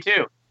says for me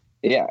too.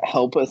 Yeah,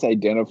 help us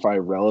identify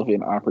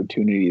relevant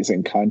opportunities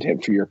and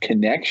content for your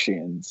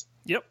connections.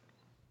 Yep.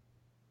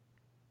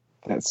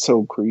 That's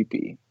so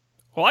creepy.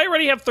 Well, I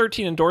already have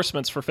 13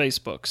 endorsements for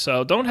Facebook,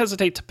 so don't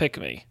hesitate to pick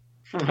me.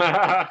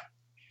 I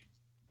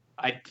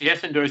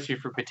just endorsed you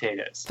for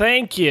potatoes.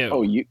 Thank you.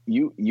 Oh,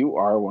 you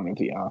are one of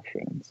the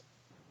options.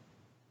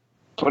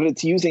 But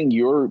it's using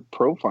your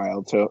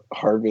profile to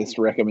harvest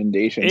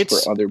recommendations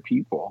for other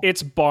people.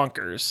 It's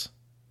bonkers.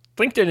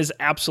 LinkedIn is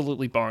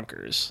absolutely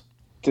bonkers.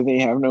 Do they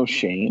have no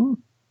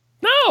shame?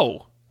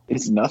 No.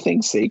 Is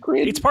nothing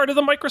sacred? It's part of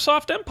the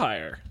Microsoft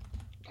empire.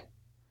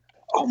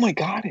 Oh my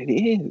God, it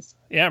is.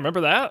 Yeah,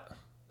 remember that?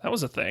 That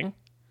was a thing.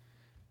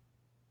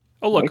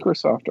 Oh, look.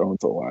 Microsoft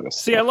owns a lot of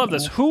stuff. See, I love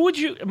this. Who would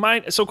you...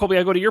 So, Colby,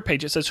 I go to your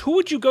page. It says, who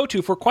would you go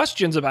to for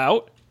questions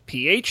about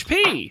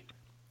PHP?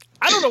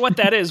 I don't know what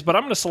that is, but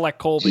I'm going to select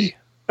Colby.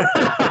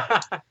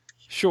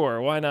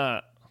 Sure, why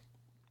not?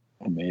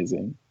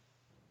 Amazing.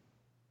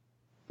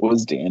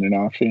 Was Dan an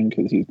option?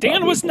 Because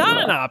Dan was not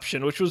an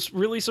option, which was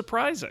really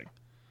surprising.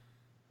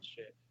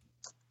 Shit.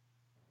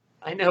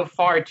 I know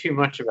far too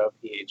much about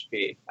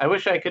PHP. I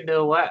wish I could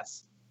know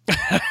less.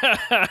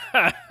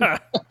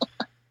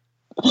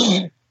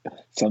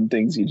 Some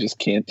things you just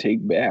can't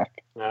take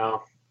back.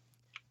 No.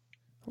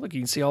 Look,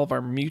 you can see all of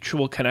our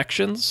mutual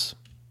connections.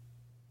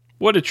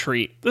 What a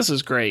treat. This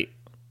is great.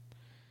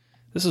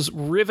 This is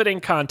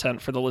riveting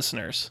content for the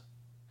listeners.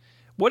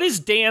 What is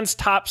Dan's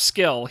top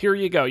skill? Here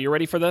you go. You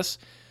ready for this?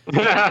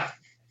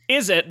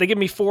 Is it? They give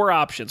me 4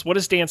 options. What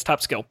is Dan's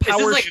top skill? Is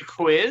this like a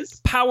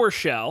quiz?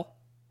 PowerShell,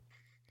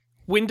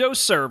 Windows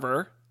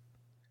Server,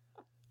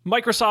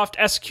 Microsoft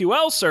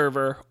SQL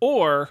Server,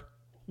 or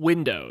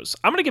Windows.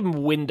 I'm going to give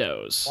him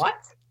Windows. What?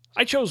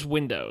 I chose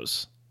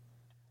Windows.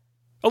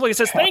 Oh, look, it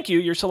says, thank you.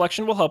 Your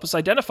selection will help us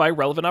identify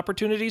relevant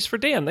opportunities for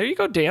Dan. There you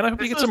go, Dan. I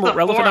hope you get some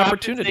relevant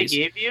opportunities. They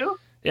gave you?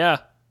 Yeah.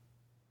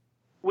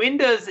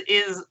 Windows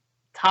is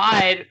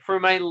tied for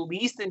my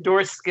least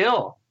endorsed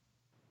skill.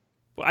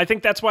 Well, I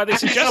think that's why they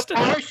suggested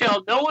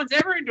PowerShell. No one's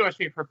ever endorsed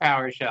me for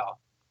PowerShell.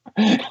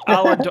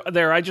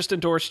 There, I just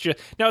endorsed you.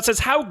 Now it says,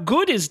 how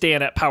good is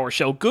Dan at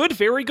PowerShell? Good,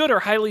 very good,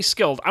 or highly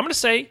skilled? I'm going to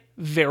say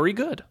very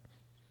good.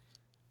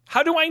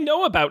 How do I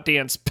know about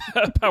Dan's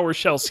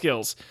PowerShell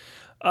skills?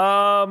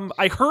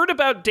 I heard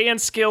about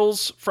Dan's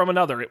skills from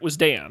another. It was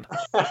Dan.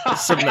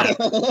 Submit.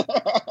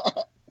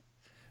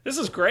 This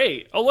is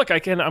great. Oh, look, I'm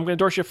going to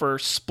endorse you for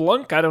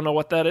Splunk. I don't know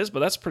what that is,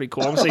 but that's pretty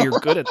cool. I'm going to say you're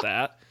good at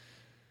that.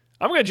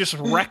 I'm going to just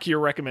wreck your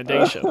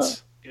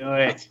recommendations. Do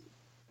it.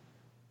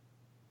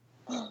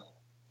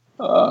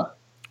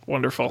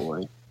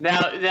 Wonderful.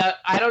 Now,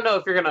 I don't know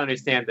if you're going to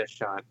understand this,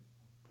 Sean,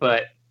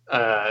 but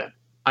I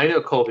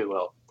know Colby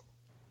will.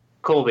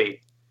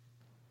 Colby.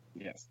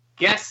 Yes.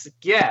 Just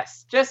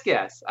guess.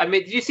 I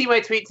mean, did you see my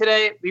tweet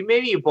today?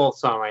 Maybe you both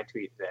saw my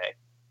tweet today.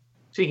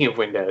 Speaking of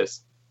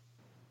Windows.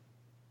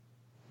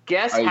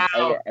 Guess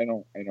how...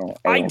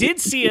 I did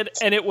see it,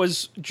 and it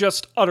was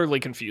just utterly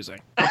confusing.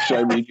 Should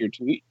I read your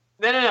tweet?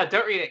 No,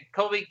 don't read it.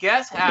 Colby,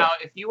 guess how,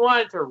 if you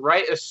wanted to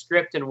write a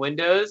script in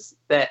Windows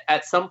that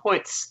at some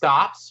point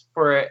stops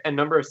for a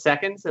number of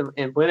seconds,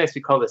 in Linux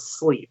we call this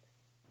sleep.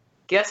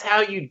 Guess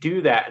how you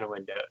do that in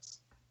Windows?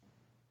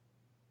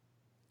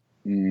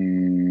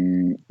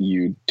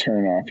 You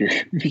turn off your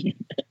computer.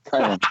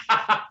 I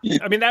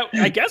mean, that,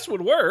 I guess,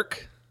 would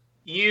work.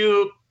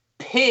 You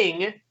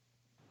ping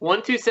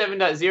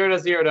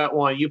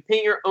 127.0.0.1. You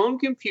ping your own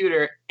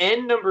computer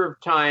n number of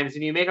times,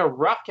 and you make a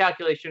rough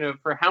calculation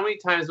for how many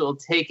times it will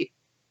take,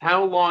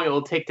 how long it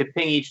will take to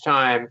ping each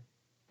time,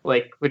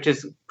 which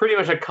is pretty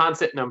much a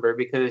constant number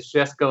because it's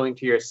just going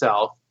to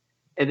yourself.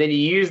 And then you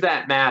use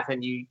that math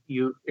and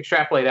you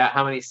extrapolate out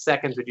how many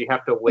seconds would you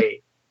have to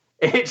wait.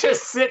 And it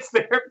just sits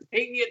there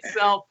pinging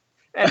itself,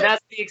 and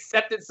that's the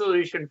accepted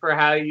solution for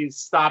how you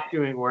stop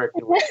doing work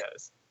in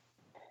Windows.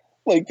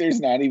 There's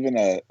not even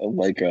a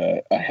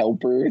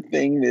helper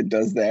thing that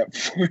does that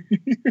for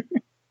you.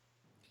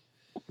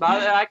 Not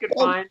that I could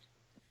find.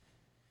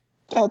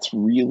 That's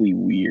really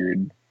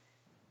weird.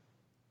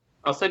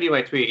 I'll send you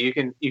my tweet. You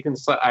can.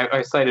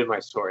 I cited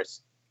my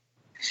source.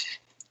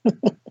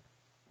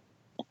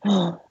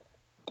 That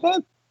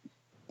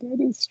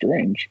is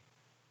strange.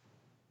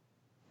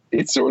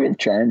 It's sort of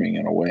charming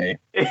in a way.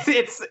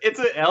 It's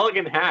an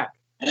elegant hack.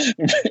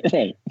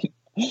 Right.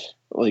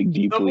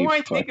 Deeply. The more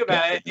I think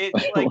about it,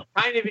 it's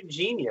kind of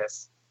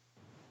ingenious.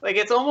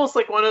 It's almost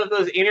like one of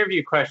those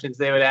interview questions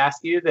they would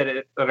ask you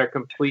that are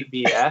complete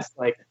BS.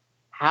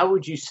 How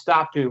would you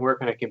stop doing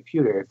work on a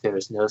computer if there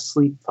was no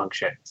sleep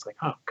function? It's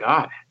oh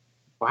God,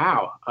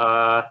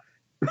 wow.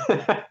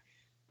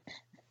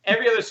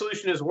 Every other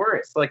solution is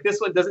worse.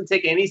 This one doesn't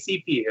take any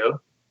CPU.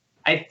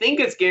 I think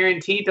it's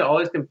guaranteed to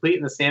always complete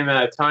in the same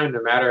amount of time,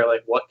 no matter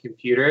what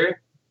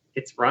computer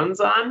it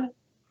runs on.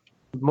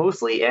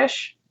 Mostly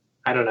ish.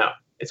 I don't know.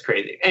 It's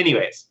crazy.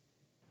 Anyways.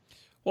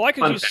 Well, I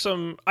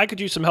could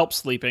use some help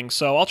sleeping,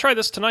 so I'll try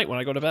this tonight when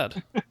I go to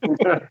bed.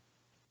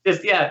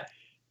 Just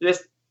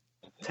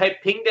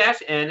type ping-n,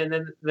 and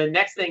then the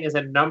next thing is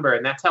a number,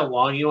 and that's how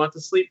long you want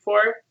to sleep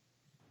for.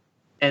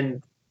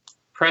 And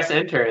press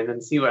enter, and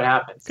then see what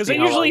happens. Because that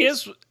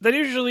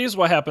usually is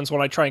what happens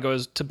when I try and go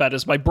to bed.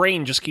 Is my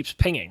brain just keeps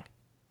pinging.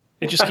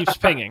 It just keeps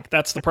pinging.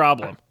 That's the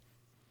problem.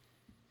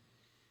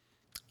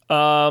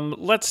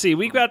 Let's see.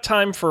 We've got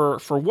time for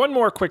one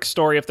more quick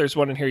story. If there's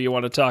one in here you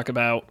want to talk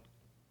about.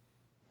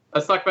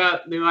 Let's talk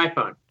about new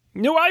iPhone.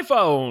 New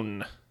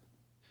iPhone.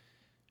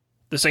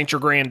 This ain't your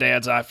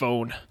granddad's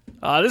iPhone.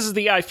 This is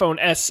the iPhone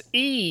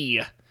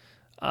SE.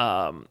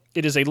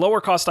 It is a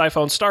lower-cost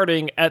iPhone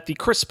starting at the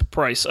crisp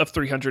price of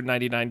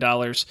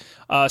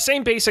 $399.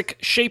 Same basic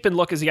shape and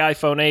look as the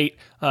iPhone 8,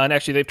 and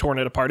actually they've torn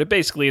it apart. It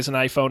basically is an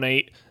iPhone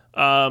 8.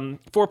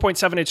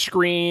 4.7-inch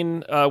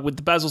screen with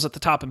the bezels at the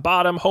top and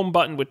bottom, home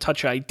button with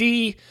Touch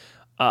ID.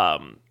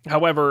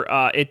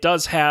 However, it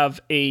does have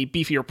a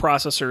beefier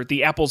processor,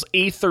 the Apple's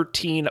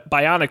A13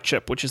 Bionic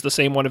chip, which is the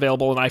same one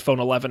available in iPhone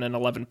 11 and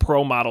 11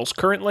 Pro models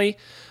currently.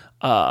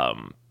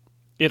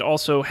 It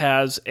also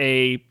has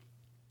a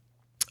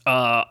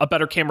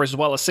better camera as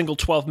well, a single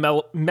 12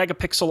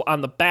 megapixel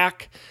on the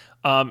back.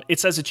 It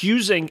says it's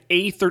using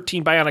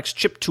A13 Bionic's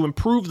chip to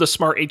improve the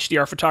smart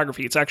HDR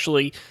photography. It's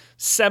actually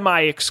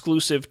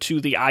semi-exclusive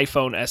to the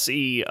iPhone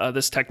SE.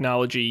 This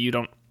technology, you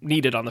don't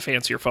needed on the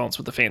fancier phones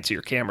with the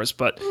fancier cameras,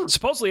 but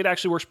supposedly it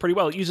actually works pretty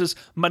well. It uses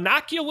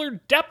monocular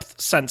depth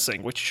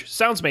sensing, which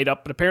sounds made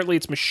up, but apparently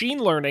it's machine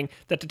learning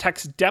that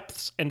detects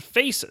depths and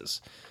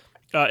faces.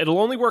 It'll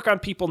only work on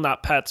people,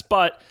 not pets,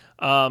 but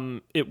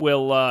it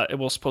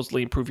will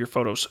supposedly improve your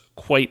photos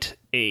quite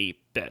a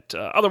bit.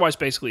 Otherwise,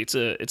 basically, it's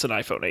an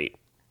iPhone 8.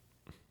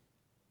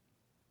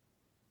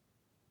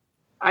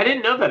 I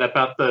didn't know that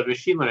about the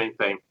machine learning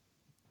thing.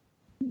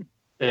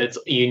 It's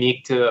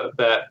unique to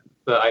the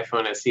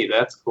iPhone SE.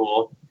 That's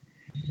cool.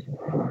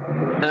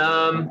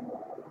 Have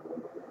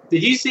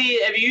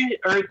you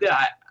heard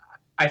that?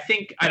 I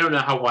think, I don't know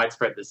how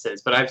widespread this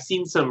is, but I've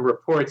seen some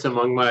reports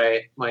among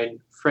my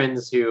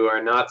friends who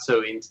are not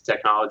so into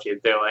technology.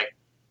 They're like,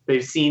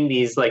 they've seen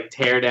these like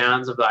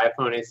teardowns of the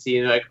iPhone SE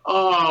and they're like,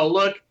 oh,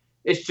 look,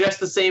 it's just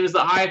the same as the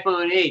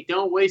iPhone 8.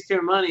 Don't waste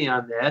your money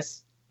on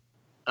this.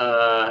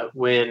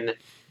 When,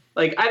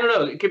 like, I don't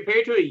know,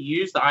 compared to a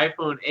used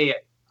iPhone 8,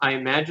 I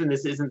imagine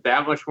this isn't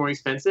that much more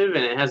expensive,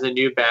 and it has a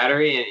new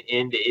battery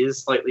and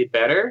is slightly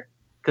better.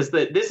 Because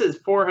this is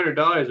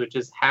 $400, which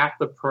is half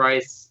the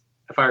price,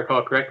 if I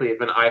recall correctly, of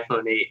an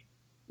iPhone 8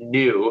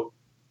 new,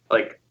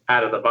 like,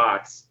 out of the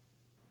box.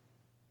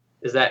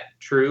 Is that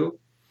true?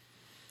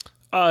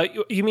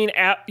 You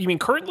mean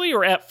currently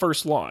or at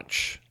first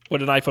launch?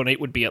 What an iPhone 8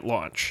 would be at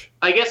launch?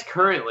 I guess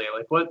currently.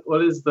 Like,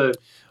 what is the...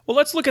 Well,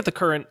 let's look at the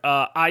current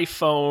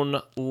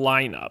iPhone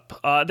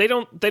lineup. They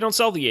don't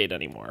sell the 8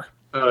 anymore.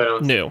 Oh, they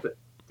don't. New.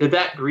 Did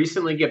that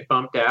recently get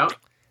bumped out?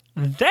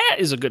 That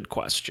is a good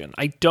question.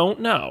 I don't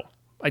know.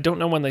 I don't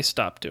know when they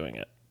stopped doing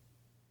it.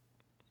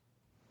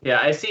 Yeah,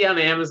 I see on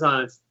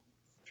Amazon it's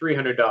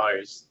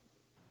 $300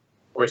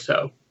 or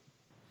so.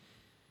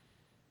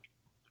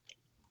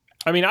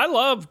 I mean, I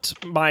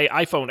loved my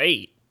iPhone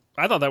 8.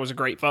 I thought that was a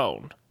great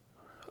phone.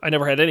 I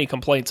never had any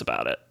complaints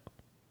about it.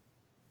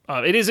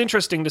 It is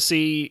interesting to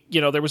see,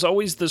 there was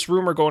always this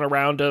rumor going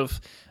around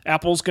of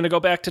Apple's going to go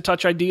back to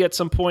Touch ID at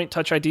some point.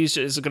 Touch ID, is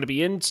it going to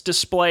be in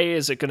display?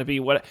 Is it going to be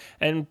what?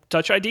 And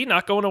Touch ID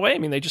not going away. I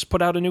mean, they just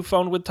put out a new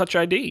phone with Touch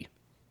ID.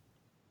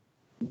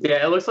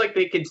 Yeah, it looks like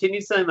they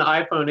continued selling the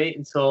iPhone 8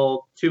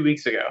 until 2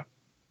 weeks ago.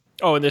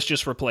 Oh, and this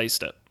just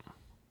replaced it.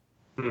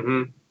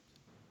 Mm-hmm.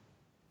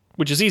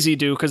 Which is easy to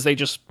do because they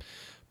just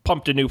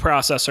pumped a new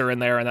processor in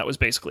there, and that was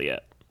basically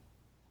it.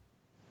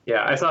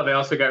 Yeah, I saw they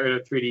also got rid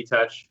of 3D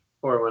Touch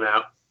before it went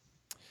out.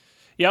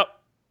 Yep.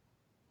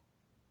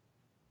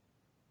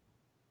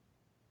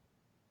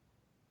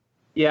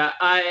 Yeah,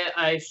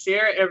 I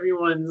share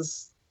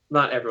everyone's,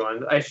 not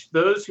everyone,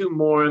 those who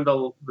mourn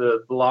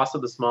the loss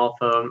of the small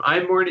phone.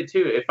 I mourn it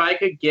too. If I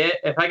could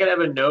have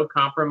a no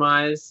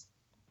compromise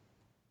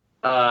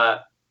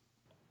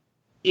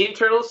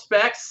internal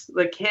specs,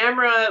 the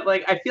camera,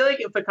 like, I feel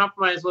like if the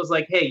compromise was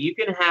like, hey, you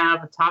can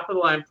have a top of the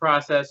line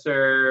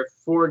processor,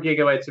 4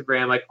 gigabytes of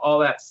RAM, like all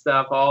that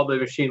stuff, all the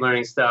machine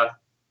learning stuff,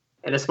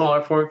 and a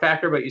smaller form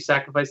factor, but you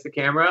sacrifice the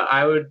camera,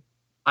 I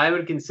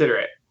would consider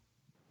it.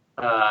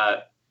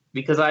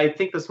 Because I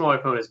think the smaller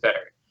phone is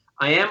better.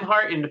 I am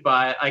heartened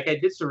by, like, I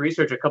did some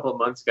research a couple of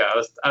months ago.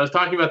 I was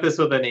talking about this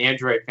with an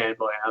Android fanboy,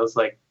 and I was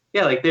like,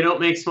 yeah, like, they don't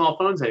make small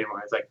phones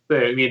anymore. It's like,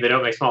 they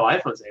don't make small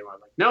iPhones anymore.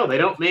 I'm like, no, they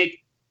don't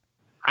make,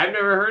 I've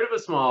never heard of a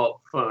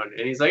small phone.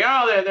 And he's like,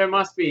 oh, there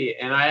must be.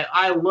 And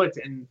I looked,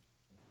 and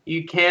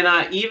you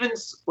cannot, even,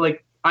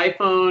 like,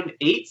 iPhone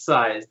 8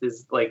 sized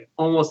is, like,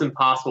 almost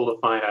impossible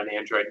to find on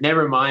Android.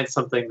 Never mind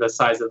something the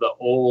size of the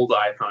old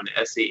iPhone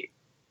SE.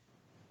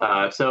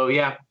 So,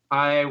 yeah,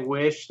 I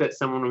wish that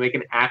someone would make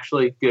an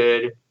actually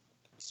good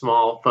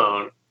small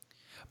phone.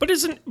 But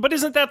isn't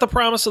that the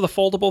promise of the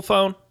foldable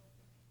phone?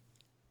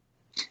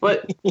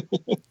 But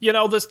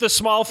the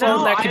small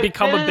phone that could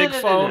become a big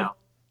phone.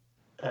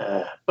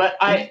 But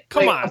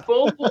come on, a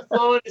foldable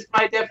phone is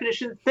by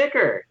definition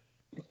thicker.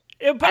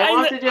 Yeah, but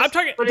I'm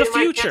talking the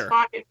future.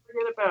 Pocket,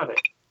 forget about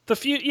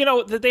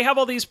it. They have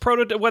all these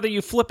whether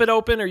you flip it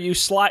open or you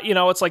slide,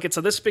 it's like it's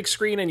a this big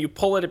screen and you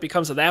pull it, it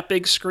becomes a that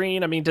big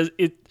screen. I mean,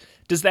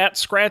 does that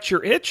scratch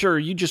your itch, or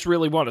you just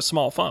really want a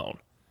small phone?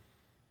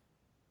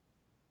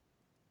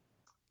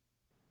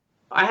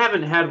 I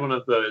haven't had one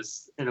of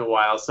those in a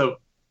while, so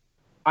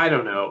I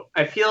don't know.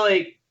 I feel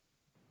like,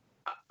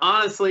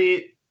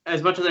 honestly,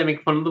 as much as I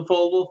make fun of the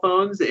foldable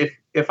phones,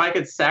 if I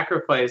could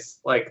sacrifice,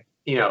 like,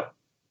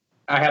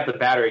 I have the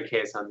battery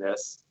case on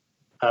this,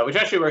 which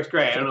actually works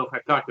great. I don't know if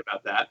I've talked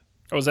about that.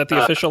 Oh, is that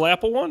the official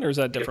Apple one, or is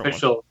that a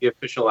different one? The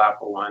official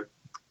Apple one.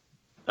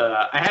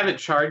 I haven't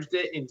charged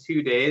it in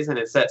 2 days, and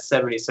it's at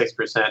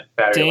 76%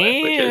 battery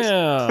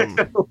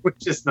life,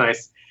 which is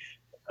nice.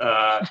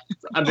 I've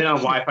been on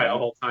Wi-Fi the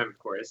whole time, of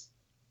course.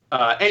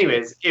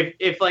 Anyways,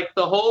 if like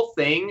the whole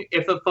thing,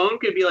 if the phone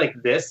could be like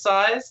this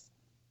size,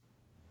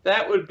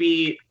 that would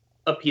be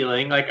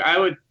appealing. Like, I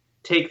would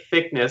take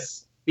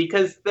thickness,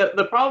 because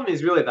the problem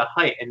is really the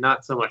height and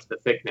not so much the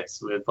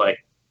thickness with,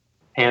 like,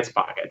 pants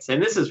pockets.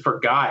 And this is for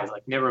guys,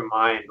 like, never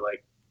mind,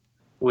 like,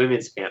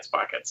 women's pants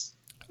pockets.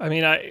 I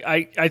mean,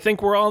 I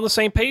think we're all on the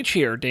same page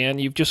here, Dan.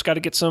 You've just got to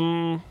get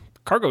some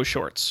cargo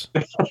shorts.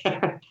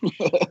 Yeah,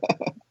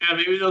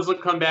 maybe those will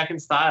come back in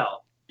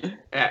style.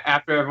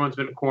 After everyone's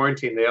been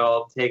quarantined, they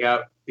all take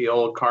out the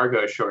old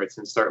cargo shorts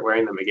and start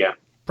wearing them again.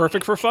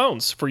 Perfect for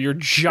phones, for your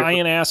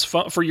giant ass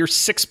phone, for your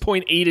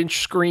 6.8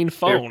 inch screen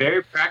phone. They're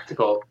very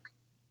practical.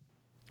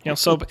 You know,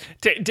 so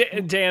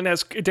Dan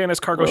has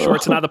cargo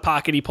shorts, and out of the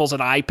pocket he pulls an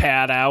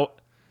iPad out.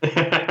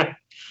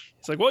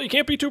 It's like, well, you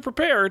can't be too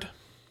prepared.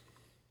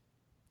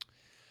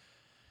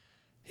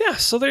 Yeah,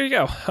 so there you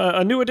go.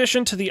 A new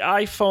addition to the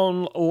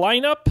iPhone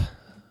lineup.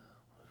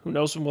 Who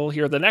knows when we'll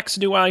hear the next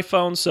new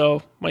iPhone,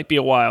 so might be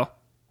a while.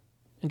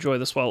 Enjoy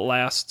this while it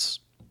lasts.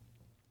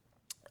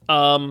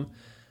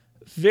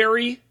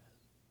 Very,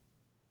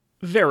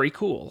 very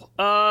cool.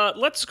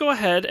 Let's go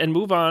ahead and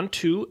move on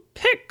to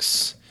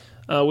picks,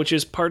 which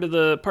is part of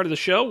the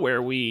show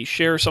where we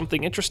share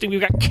something interesting.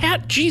 We've got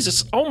Cat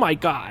Jesus. Oh my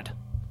God,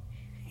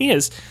 he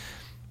is.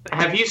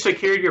 Have you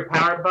secured your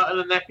power button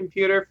on that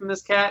computer from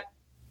this cat?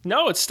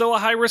 No, it's still a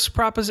high-risk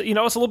proposition. You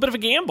know, it's a little bit of a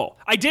gamble.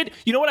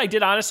 You know what I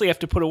did honestly have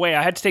to put away?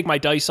 I had to take my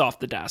dice off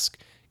the desk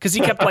because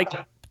he kept, like,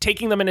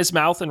 taking them in his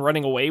mouth and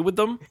running away with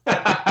them.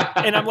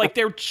 And I'm like,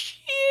 they're just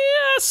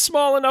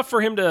small enough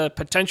for him to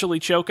potentially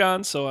choke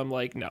on. So I'm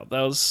like, no,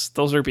 those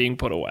are being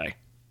put away.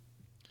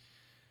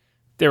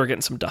 They were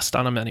getting some dust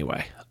on them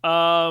anyway.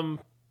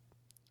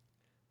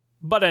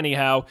 But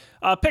anyhow,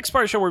 picks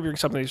part of the show where we bring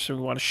something we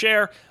want to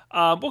share.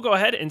 We'll go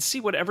ahead and see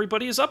what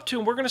everybody is up to.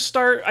 And we're going to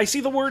start. I see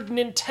the word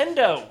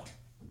Nintendo.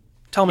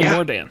 Tell me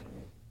more, Dan.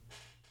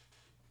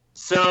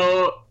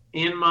 So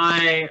in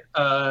my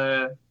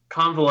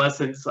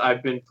convalescence,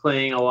 I've been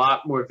playing a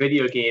lot more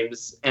video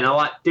games and a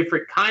lot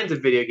different kinds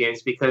of video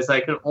games because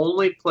I can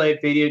only play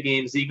video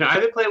games that you can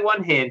either play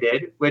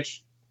one-handed,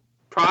 which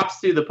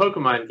props to the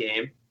Pokemon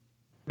game.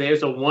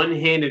 There's a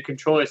one-handed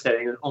controller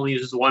setting that only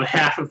uses one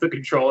half of the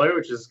controller,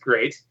 which is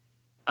great.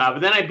 But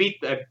then I beat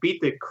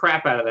the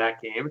crap out of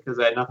that game because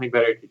I had nothing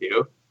better to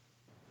do.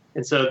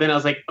 And so then I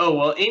was like, oh,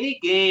 well, any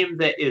game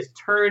that is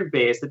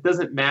turn-based, it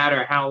doesn't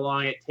matter how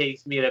long it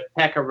takes me to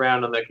peck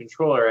around on the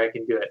controller, I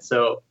can do it.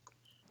 So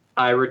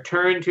I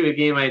returned to a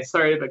game I had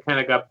started but kind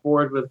of got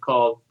bored with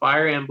called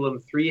Fire Emblem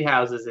Three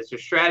Houses. It's a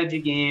strategy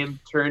game,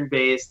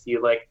 turn-based.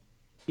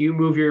 You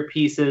move your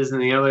pieces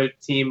and the other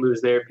team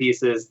moves their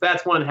pieces.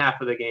 That's one half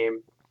of the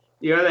game.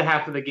 The other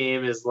half of the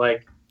game is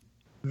like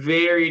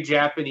very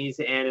Japanese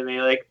anime.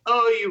 Like,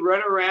 oh, you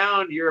run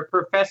around, you're a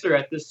professor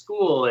at this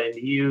school and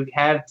you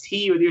have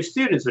tea with your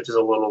students, which is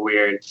a little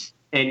weird.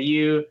 And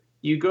you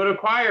go to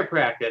choir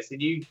practice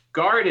and you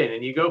garden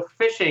and you go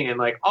fishing and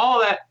like all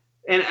that.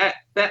 And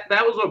that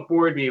was what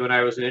bored me when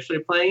I was initially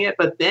playing it.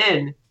 But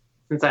then,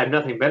 since I have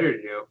nothing better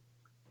to do,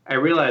 I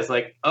realized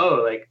like,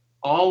 oh, like,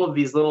 all of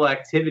these little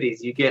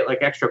activities, you get like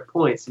extra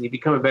points and you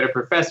become a better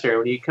professor. And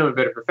when you become a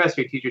better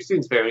professor, you teach your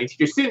students better. When you teach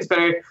your students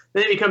better,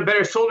 then you become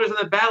better soldiers on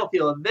the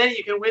battlefield. And then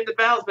you can win the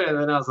battles better. And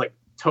then I was like,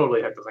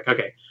 totally hooked. I was like,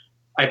 okay.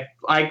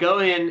 I go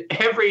in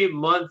every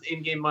month,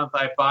 in-game month,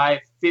 I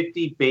buy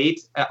 50 bait,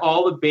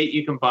 all the bait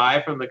you can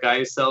buy from the guy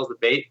who sells the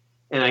bait.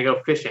 And I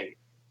go fishing.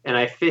 And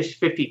I fish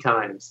 50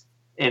 times.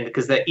 And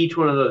because each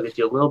one of those gets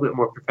you a little bit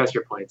more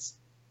professor points.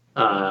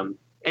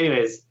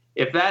 Anyways,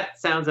 if that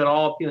sounds at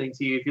all appealing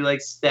to you, if you like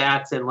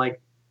stats and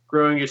like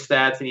growing your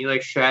stats and you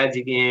like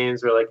strategy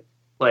games or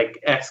like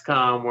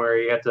XCOM where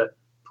you have to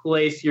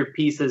place your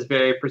pieces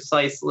very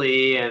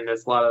precisely and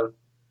there's a lot of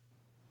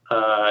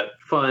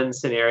fun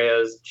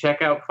scenarios,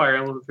 check out Fire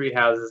Emblem Three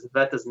Houses. If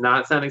that does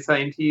not sound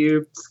exciting to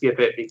you, skip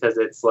it because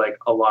it's like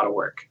a lot of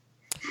work.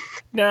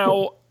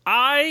 Now,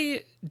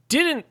 I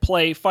didn't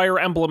play Fire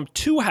Emblem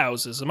Two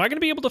Houses. Am I going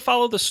to be able to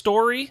follow the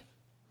story?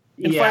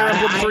 Fire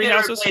Emblem Three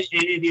Houses? I never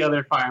played any of the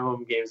other Fire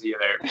Emblem games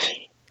either.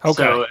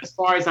 Okay. So as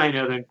far as I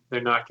know,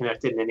 they're not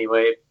connected in any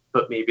way,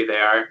 but maybe they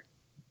are.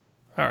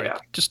 All right. Yeah.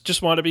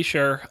 Just want to be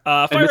sure.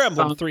 Fire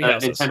Emblem Three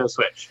Houses. Nintendo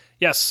Switch.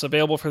 Yes,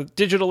 available for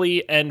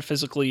digitally and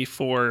physically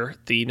for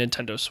the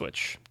Nintendo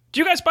Switch. Do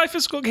you guys buy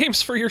physical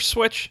games for your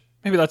Switch?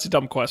 Maybe that's a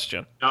dumb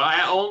question. No,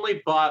 I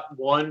only bought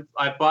one.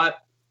 I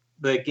bought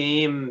the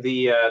game,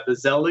 the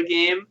Zelda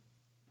game,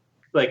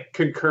 like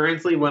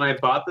concurrently when I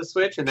bought the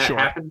Switch, and that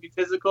happened to be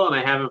physical, and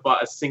I haven't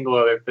bought a single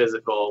other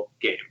physical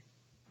game.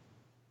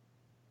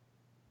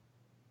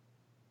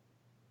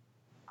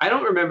 I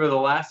don't remember the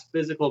last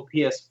physical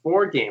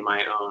PS4 game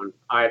I owned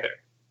either.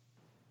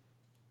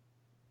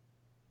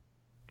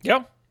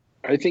 Yeah.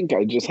 I think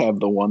I just have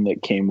the one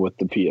that came with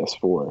the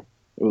PS4.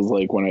 It was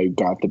like when I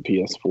got the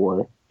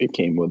PS4, it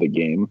came with a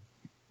game.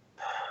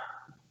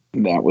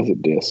 And that was a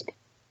disc.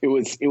 It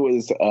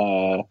was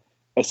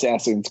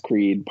Assassin's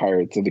Creed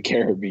Pirates of the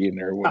Caribbean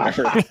or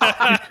whatever.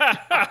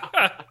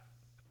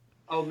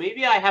 Oh,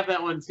 maybe I have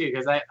that one too,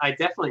 because I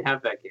definitely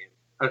have that game.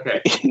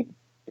 Okay.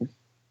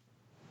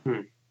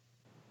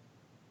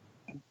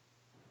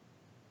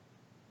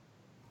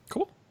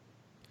 Cool.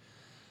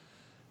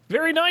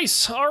 Very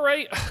nice. All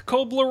right,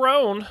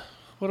 Coblerone.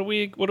 What do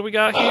we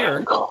got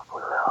here?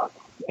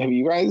 Have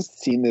you guys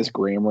seen this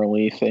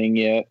Grammarly thing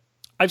yet?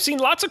 I've seen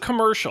lots of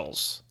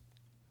commercials.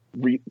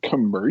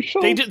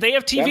 Commercials? They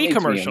have TV that makes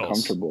commercials. Me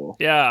uncomfortable.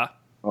 Yeah.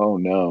 Oh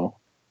no.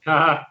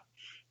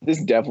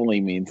 This definitely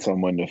means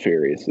someone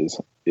nefarious is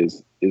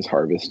is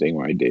harvesting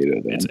my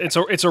data. Then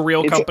it's a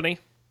real company.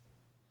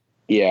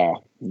 Yeah,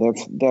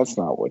 that's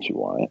not what you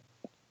want.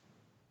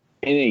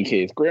 In any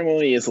case,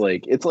 Grammarly is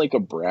like, it's like a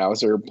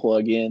browser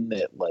plugin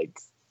that like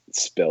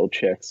spell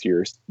checks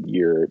your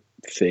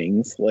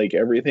things, like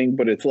everything,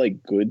 but it's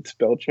like good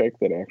spell check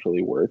that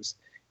actually works,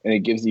 and it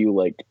gives you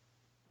like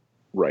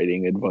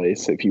writing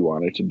advice if you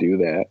wanted to do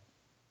that.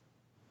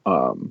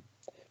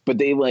 But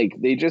they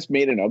just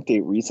made an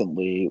update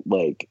recently,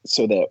 like,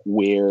 so that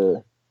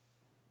where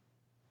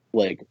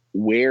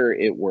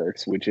it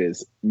works, which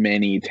is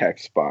many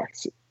text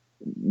boxes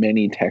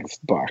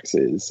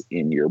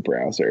in your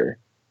browser,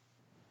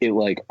 it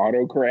like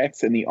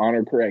autocorrects, and the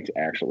autocorrect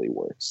actually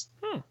works.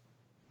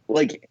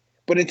 Like,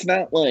 but it's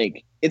not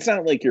like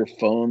your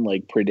phone,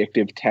 like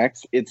predictive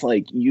text. It's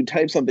like you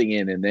type something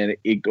in and then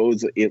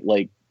it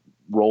like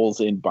rolls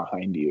in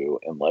behind you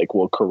and like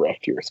will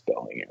correct your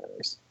spelling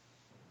errors.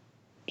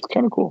 It's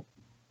kind of cool.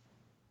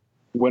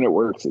 When it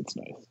works, it's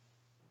nice.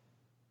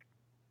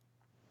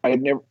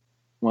 It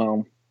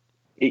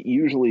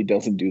usually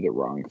doesn't do the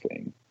wrong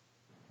thing,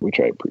 which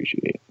I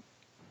appreciate.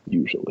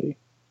 Usually.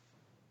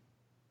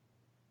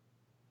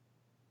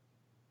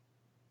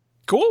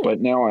 Cool.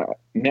 But now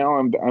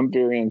I'm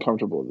very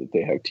uncomfortable that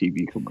they have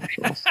TV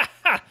commercials.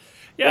 Yeah,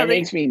 that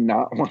makes me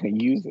not want to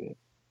use it.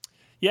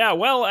 Yeah,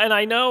 well, and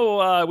I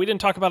know we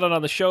didn't talk about it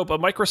on the show, but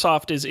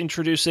Microsoft is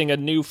introducing a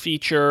new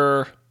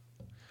feature.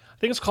 I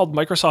think it's called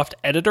Microsoft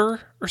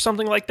Editor or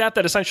something like that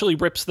essentially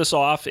rips this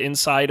off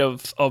inside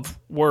of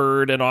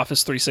Word and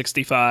Office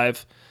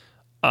 365.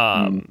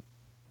 One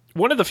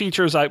of the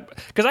features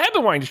because I have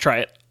been wanting to try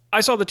it,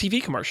 I saw the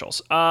TV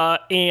commercials,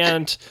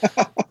 and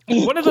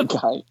one of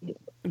the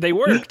they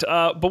worked.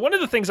 But one of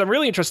the things I'm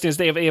really interested in is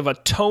they have a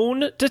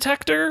tone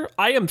detector.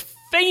 I am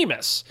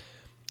famous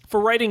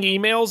for writing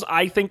emails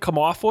I think come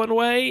off one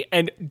way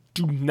and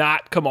do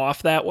not come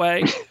off that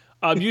way.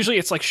 Usually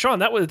it's like, Sean,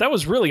 that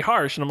was really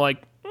harsh, and I'm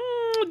like,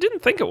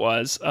 didn't think it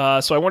was.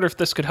 So I wonder if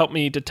this could help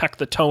me detect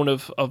the tone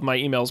of my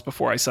emails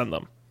before I send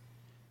them.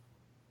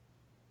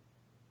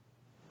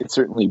 It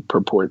certainly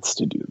purports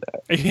to do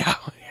that. Yeah,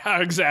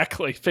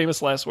 exactly.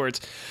 Famous last words.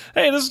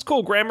 Hey, this is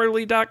cool.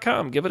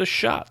 Grammarly.com. Give it a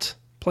shot.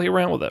 Play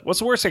around with it. What's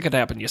the worst that could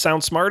happen? You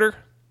sound smarter?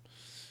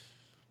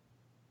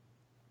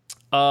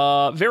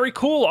 Very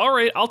cool. All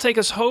right, I'll take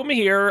us home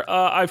here.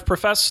 I've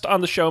professed on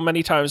the show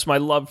many times my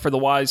love for the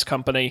Wyze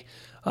Company.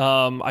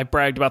 I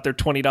bragged about their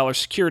 $20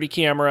 security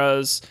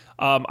cameras.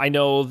 I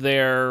know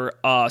their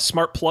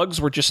smart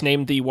plugs were just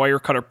named the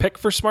Wirecutter pick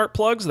for smart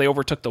plugs. They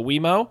overtook the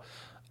Wemo,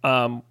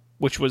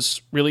 which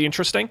was really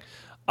interesting.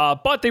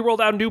 But they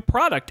rolled out a new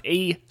product,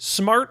 a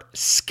smart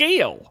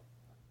scale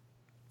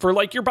for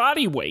like your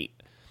body weight.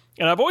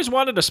 And I've always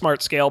wanted a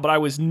smart scale, but I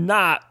was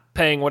not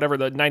paying whatever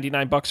the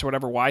 $99 or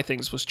whatever Y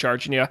things was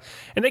charging you.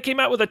 And they came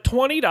out with a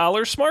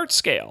 $20 smart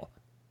scale.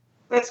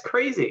 That's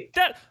crazy.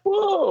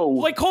 Whoa.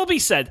 Like Colby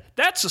said,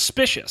 that's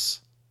suspicious.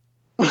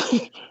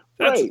 Right.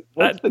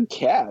 What's the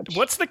catch?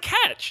 What's the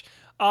catch?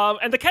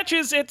 And the catch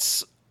is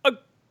it's a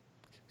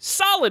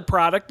solid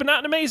product, but not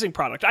an amazing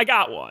product. I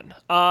got one.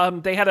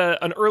 They had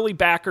an early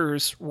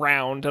backers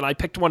round, and I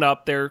picked one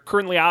up. They're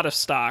currently out of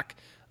stock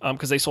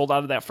because they sold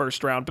out of that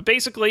first round. But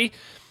basically,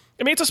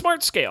 I mean, it's a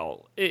smart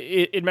scale.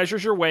 It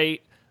measures your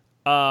weight.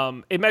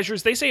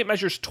 They say it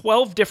measures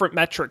 12 different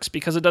metrics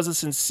because it does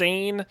this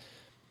insane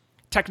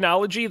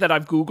technology that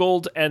I've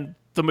Googled and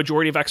the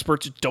majority of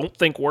experts don't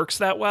think works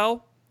that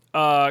well,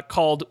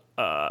 called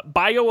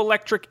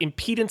bioelectric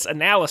impedance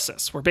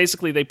analysis, where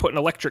basically they put an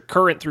electric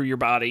current through your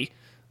body,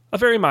 a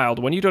very mild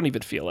one, you don't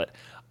even feel it,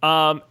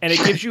 and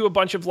it gives you a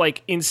bunch of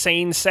like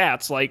insane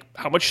stats, like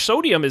how much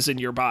sodium is in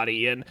your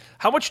body and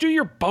how much do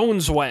your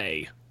bones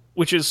weigh,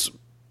 which is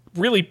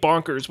really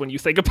bonkers when you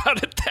think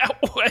about it that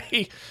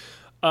way.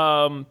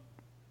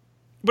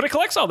 But it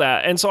collects all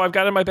that, and so I've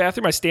got it in my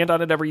bathroom. I stand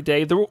on it every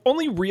day. The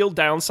only real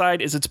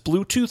downside is it's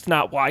Bluetooth,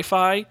 not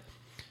Wi-Fi.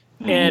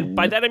 And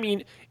by that I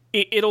mean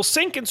it'll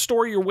sync and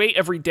store your weight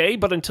every day,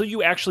 but until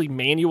you actually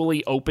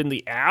manually open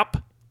the app,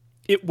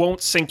 it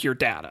won't sync your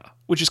data,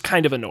 which is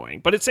kind of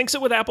annoying. But it syncs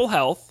it with Apple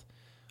Health,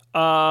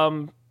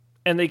 and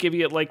they give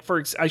you, like,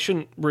 I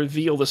shouldn't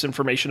reveal this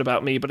information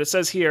about me, but it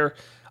says here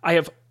I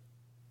have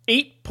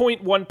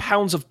 8.1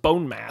 pounds of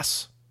bone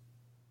mass.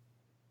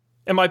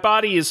 And my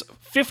body is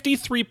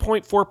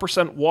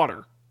 53.4%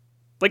 water.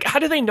 Like, how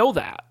do they know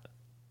that?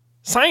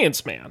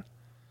 Science, man.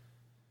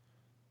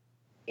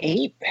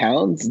 8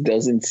 pounds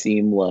doesn't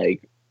seem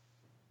like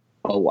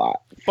a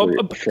lot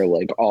for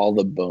like all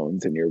the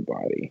bones in your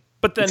body.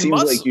 But then it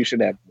seems like you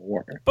should have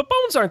more. But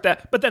bones aren't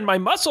that. But then my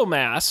muscle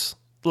mass,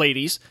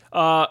 ladies,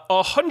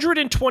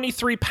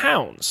 123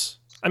 pounds.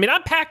 I mean,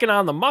 I'm packing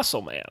on the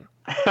muscle, man.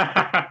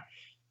 I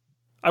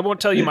won't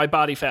tell you my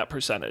body fat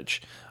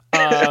percentage.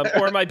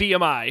 Or my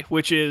BMI,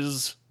 which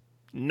is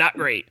not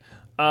great.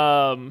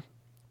 But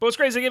what's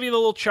great is they give you the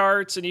little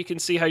charts and you can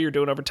see how you're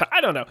doing over time.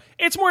 I don't know.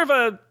 It's more of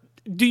a,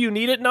 do you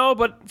need it? No,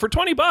 but for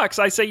 $20,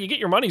 I say you get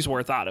your money's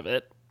worth out of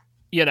it.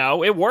 You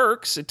know, it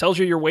works. It tells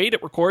you your weight.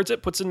 It records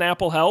it, puts it in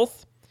Apple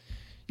Health.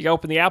 You gotta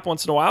open the app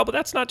once in a while, but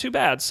that's not too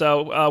bad.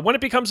 So when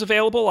it becomes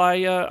available,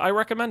 I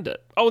recommend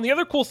it. Oh, and the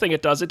other cool thing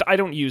it does, I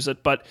don't use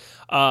it, but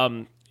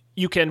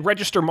you can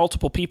register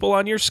multiple people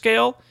on your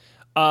scale,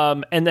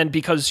 and then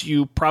because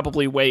you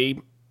probably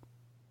weigh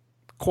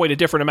quite a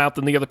different amount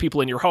than the other people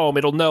in your home,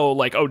 it'll know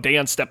like, oh,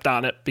 Dan stepped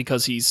on it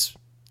because he's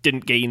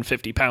didn't gain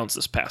 50 pounds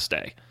this past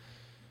day.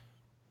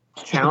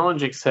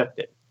 Challenge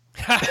accepted.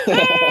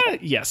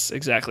 Yes,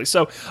 exactly.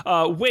 So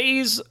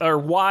Waze or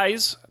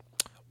Wise,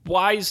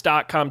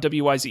 wise.com,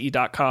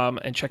 WYZE.com,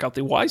 and check out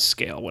the Wise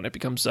scale when it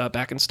becomes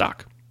back in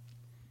stock.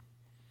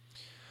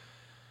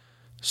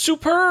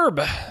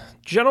 Superb.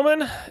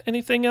 Gentlemen,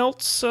 anything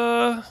else?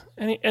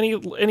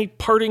 Any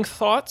parting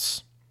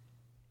thoughts?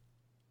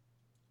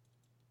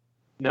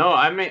 No,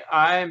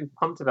 I'm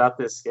pumped about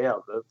this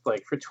scale.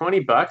 Like for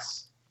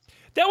 $20.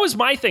 That was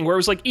my thing, where it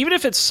was like, even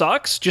if it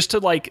sucks, just to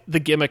like the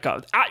gimmick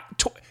of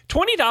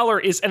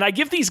 $20 is, and I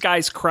give these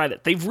guys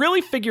credit. They've really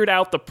figured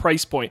out the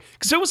price point,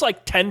 because it was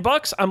like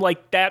 $10. I'm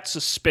like, that's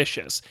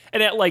suspicious.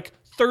 And at like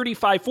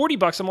 $35,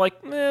 $40, I'm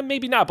like,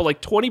 maybe not, but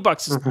like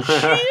 $20 is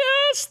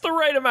just the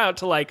right amount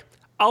to like,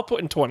 I'll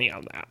put in 20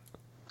 on that.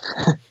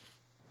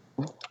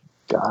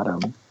 Got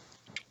him.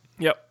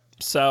 Yep.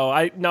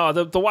 So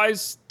the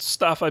Wise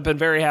stuff, I've been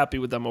very happy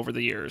with them over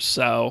the years.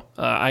 So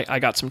I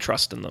got some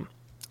trust in them.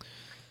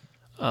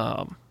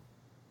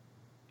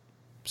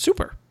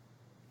 Super.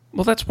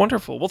 Well, that's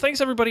wonderful. Well,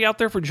 thanks everybody out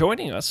there for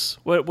joining us.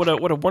 What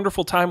a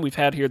wonderful time we've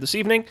had here this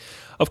evening.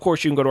 Of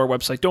course, you can go to our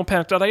website,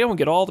 don'tpanic.io, and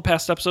get all the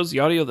past episodes, the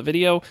audio, the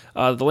video.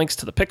 The links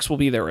to the pics will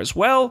be there as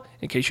well.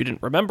 In case you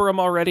didn't remember them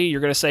already,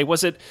 you're going to say,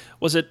 was it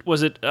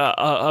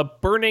a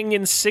burning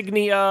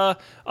insignia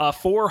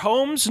 4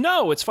 homes?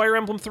 No, it's Fire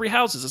Emblem 3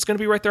 houses. It's going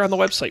to be right there on the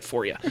website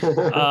for you.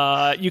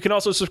 You can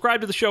also subscribe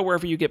to the show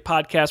wherever you get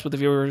podcasts, with the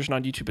video version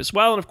on YouTube as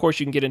well. And of course,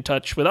 you can get in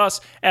touch with us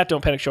at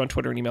Don't Panic Show on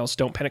Twitter, and emails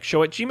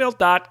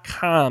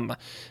don'tpanicshow@gmail.com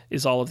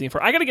is all of the info.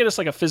 I got to get us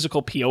like a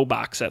physical PO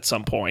box at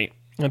some point,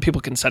 and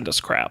people can send us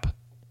crap.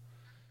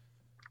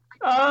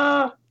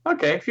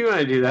 Okay, if you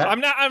want to do that.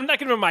 I'm not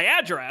giving them my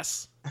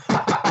address.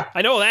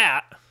 I know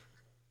that.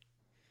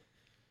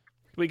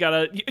 We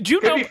gotta. Do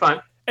you know? Could be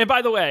fun. And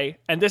by the way,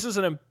 and this is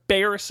an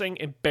embarrassing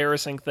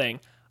thing,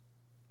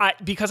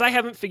 because I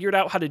haven't figured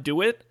out how to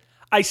do it,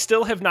 I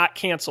still have not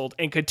canceled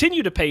and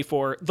continue to pay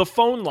for the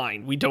phone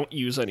line we don't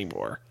use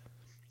anymore.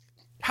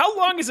 How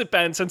long has it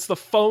been since the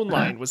phone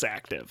line was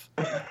active?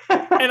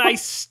 And I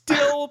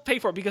still pay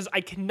for it because I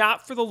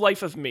cannot for the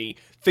life of me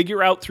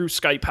figure out through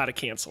Skype how to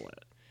cancel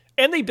it.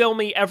 And they bill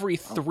me every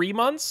 3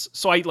 months,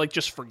 so I like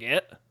just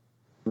forget.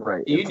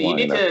 Right. You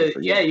need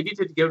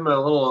to give them a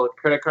little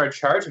credit card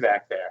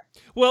chargeback there.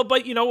 Well,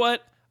 but you know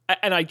what?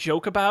 And I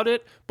joke about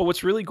it, but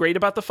what's really great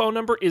about the phone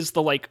number is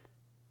the like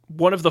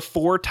one of the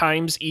 4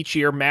 times each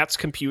year Matt's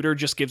computer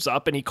just gives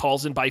up and he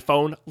calls in by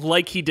phone,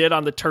 like he did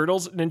on the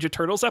Ninja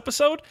Turtles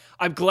episode.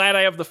 I'm glad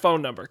I have the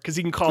phone number because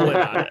he can call in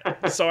on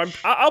it. So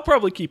I'll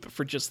probably keep it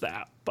for just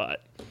that.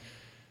 But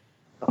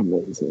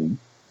amazing.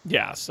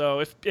 Yeah.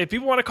 So if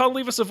people want to call and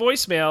leave us a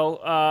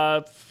voicemail,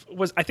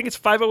 I think it's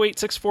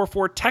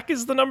 508-644-TECH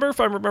is the number, if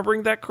I'm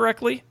remembering that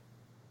correctly.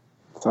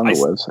 It's on the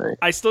website.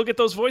 I still get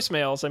those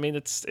voicemails. I mean,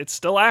 it's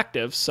still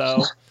active.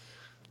 So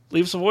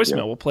leave us a voicemail.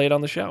 Yep. We'll play it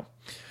on the show.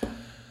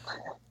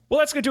 Well,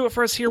 that's going to do it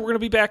for us here. We're going to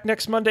be back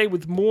next Monday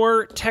with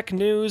more tech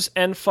news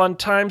and fun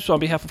times. So on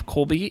behalf of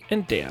Colby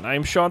and Dan,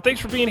 I'm Sean. Thanks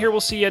for being here.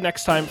 We'll see you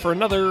next time for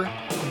another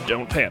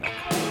Don't Panic.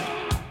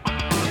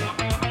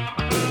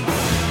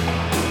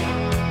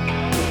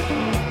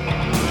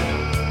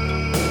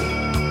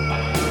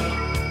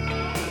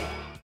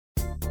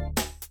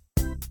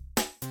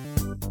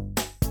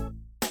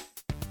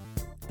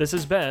 This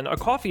has been a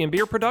Coffee and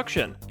Beer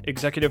production,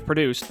 executive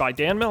produced by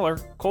Dan Miller,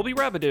 Colby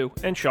Rabideau,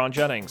 and Sean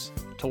Jennings.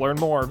 To learn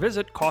more,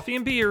 visit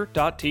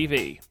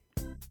coffeeandbeer.tv.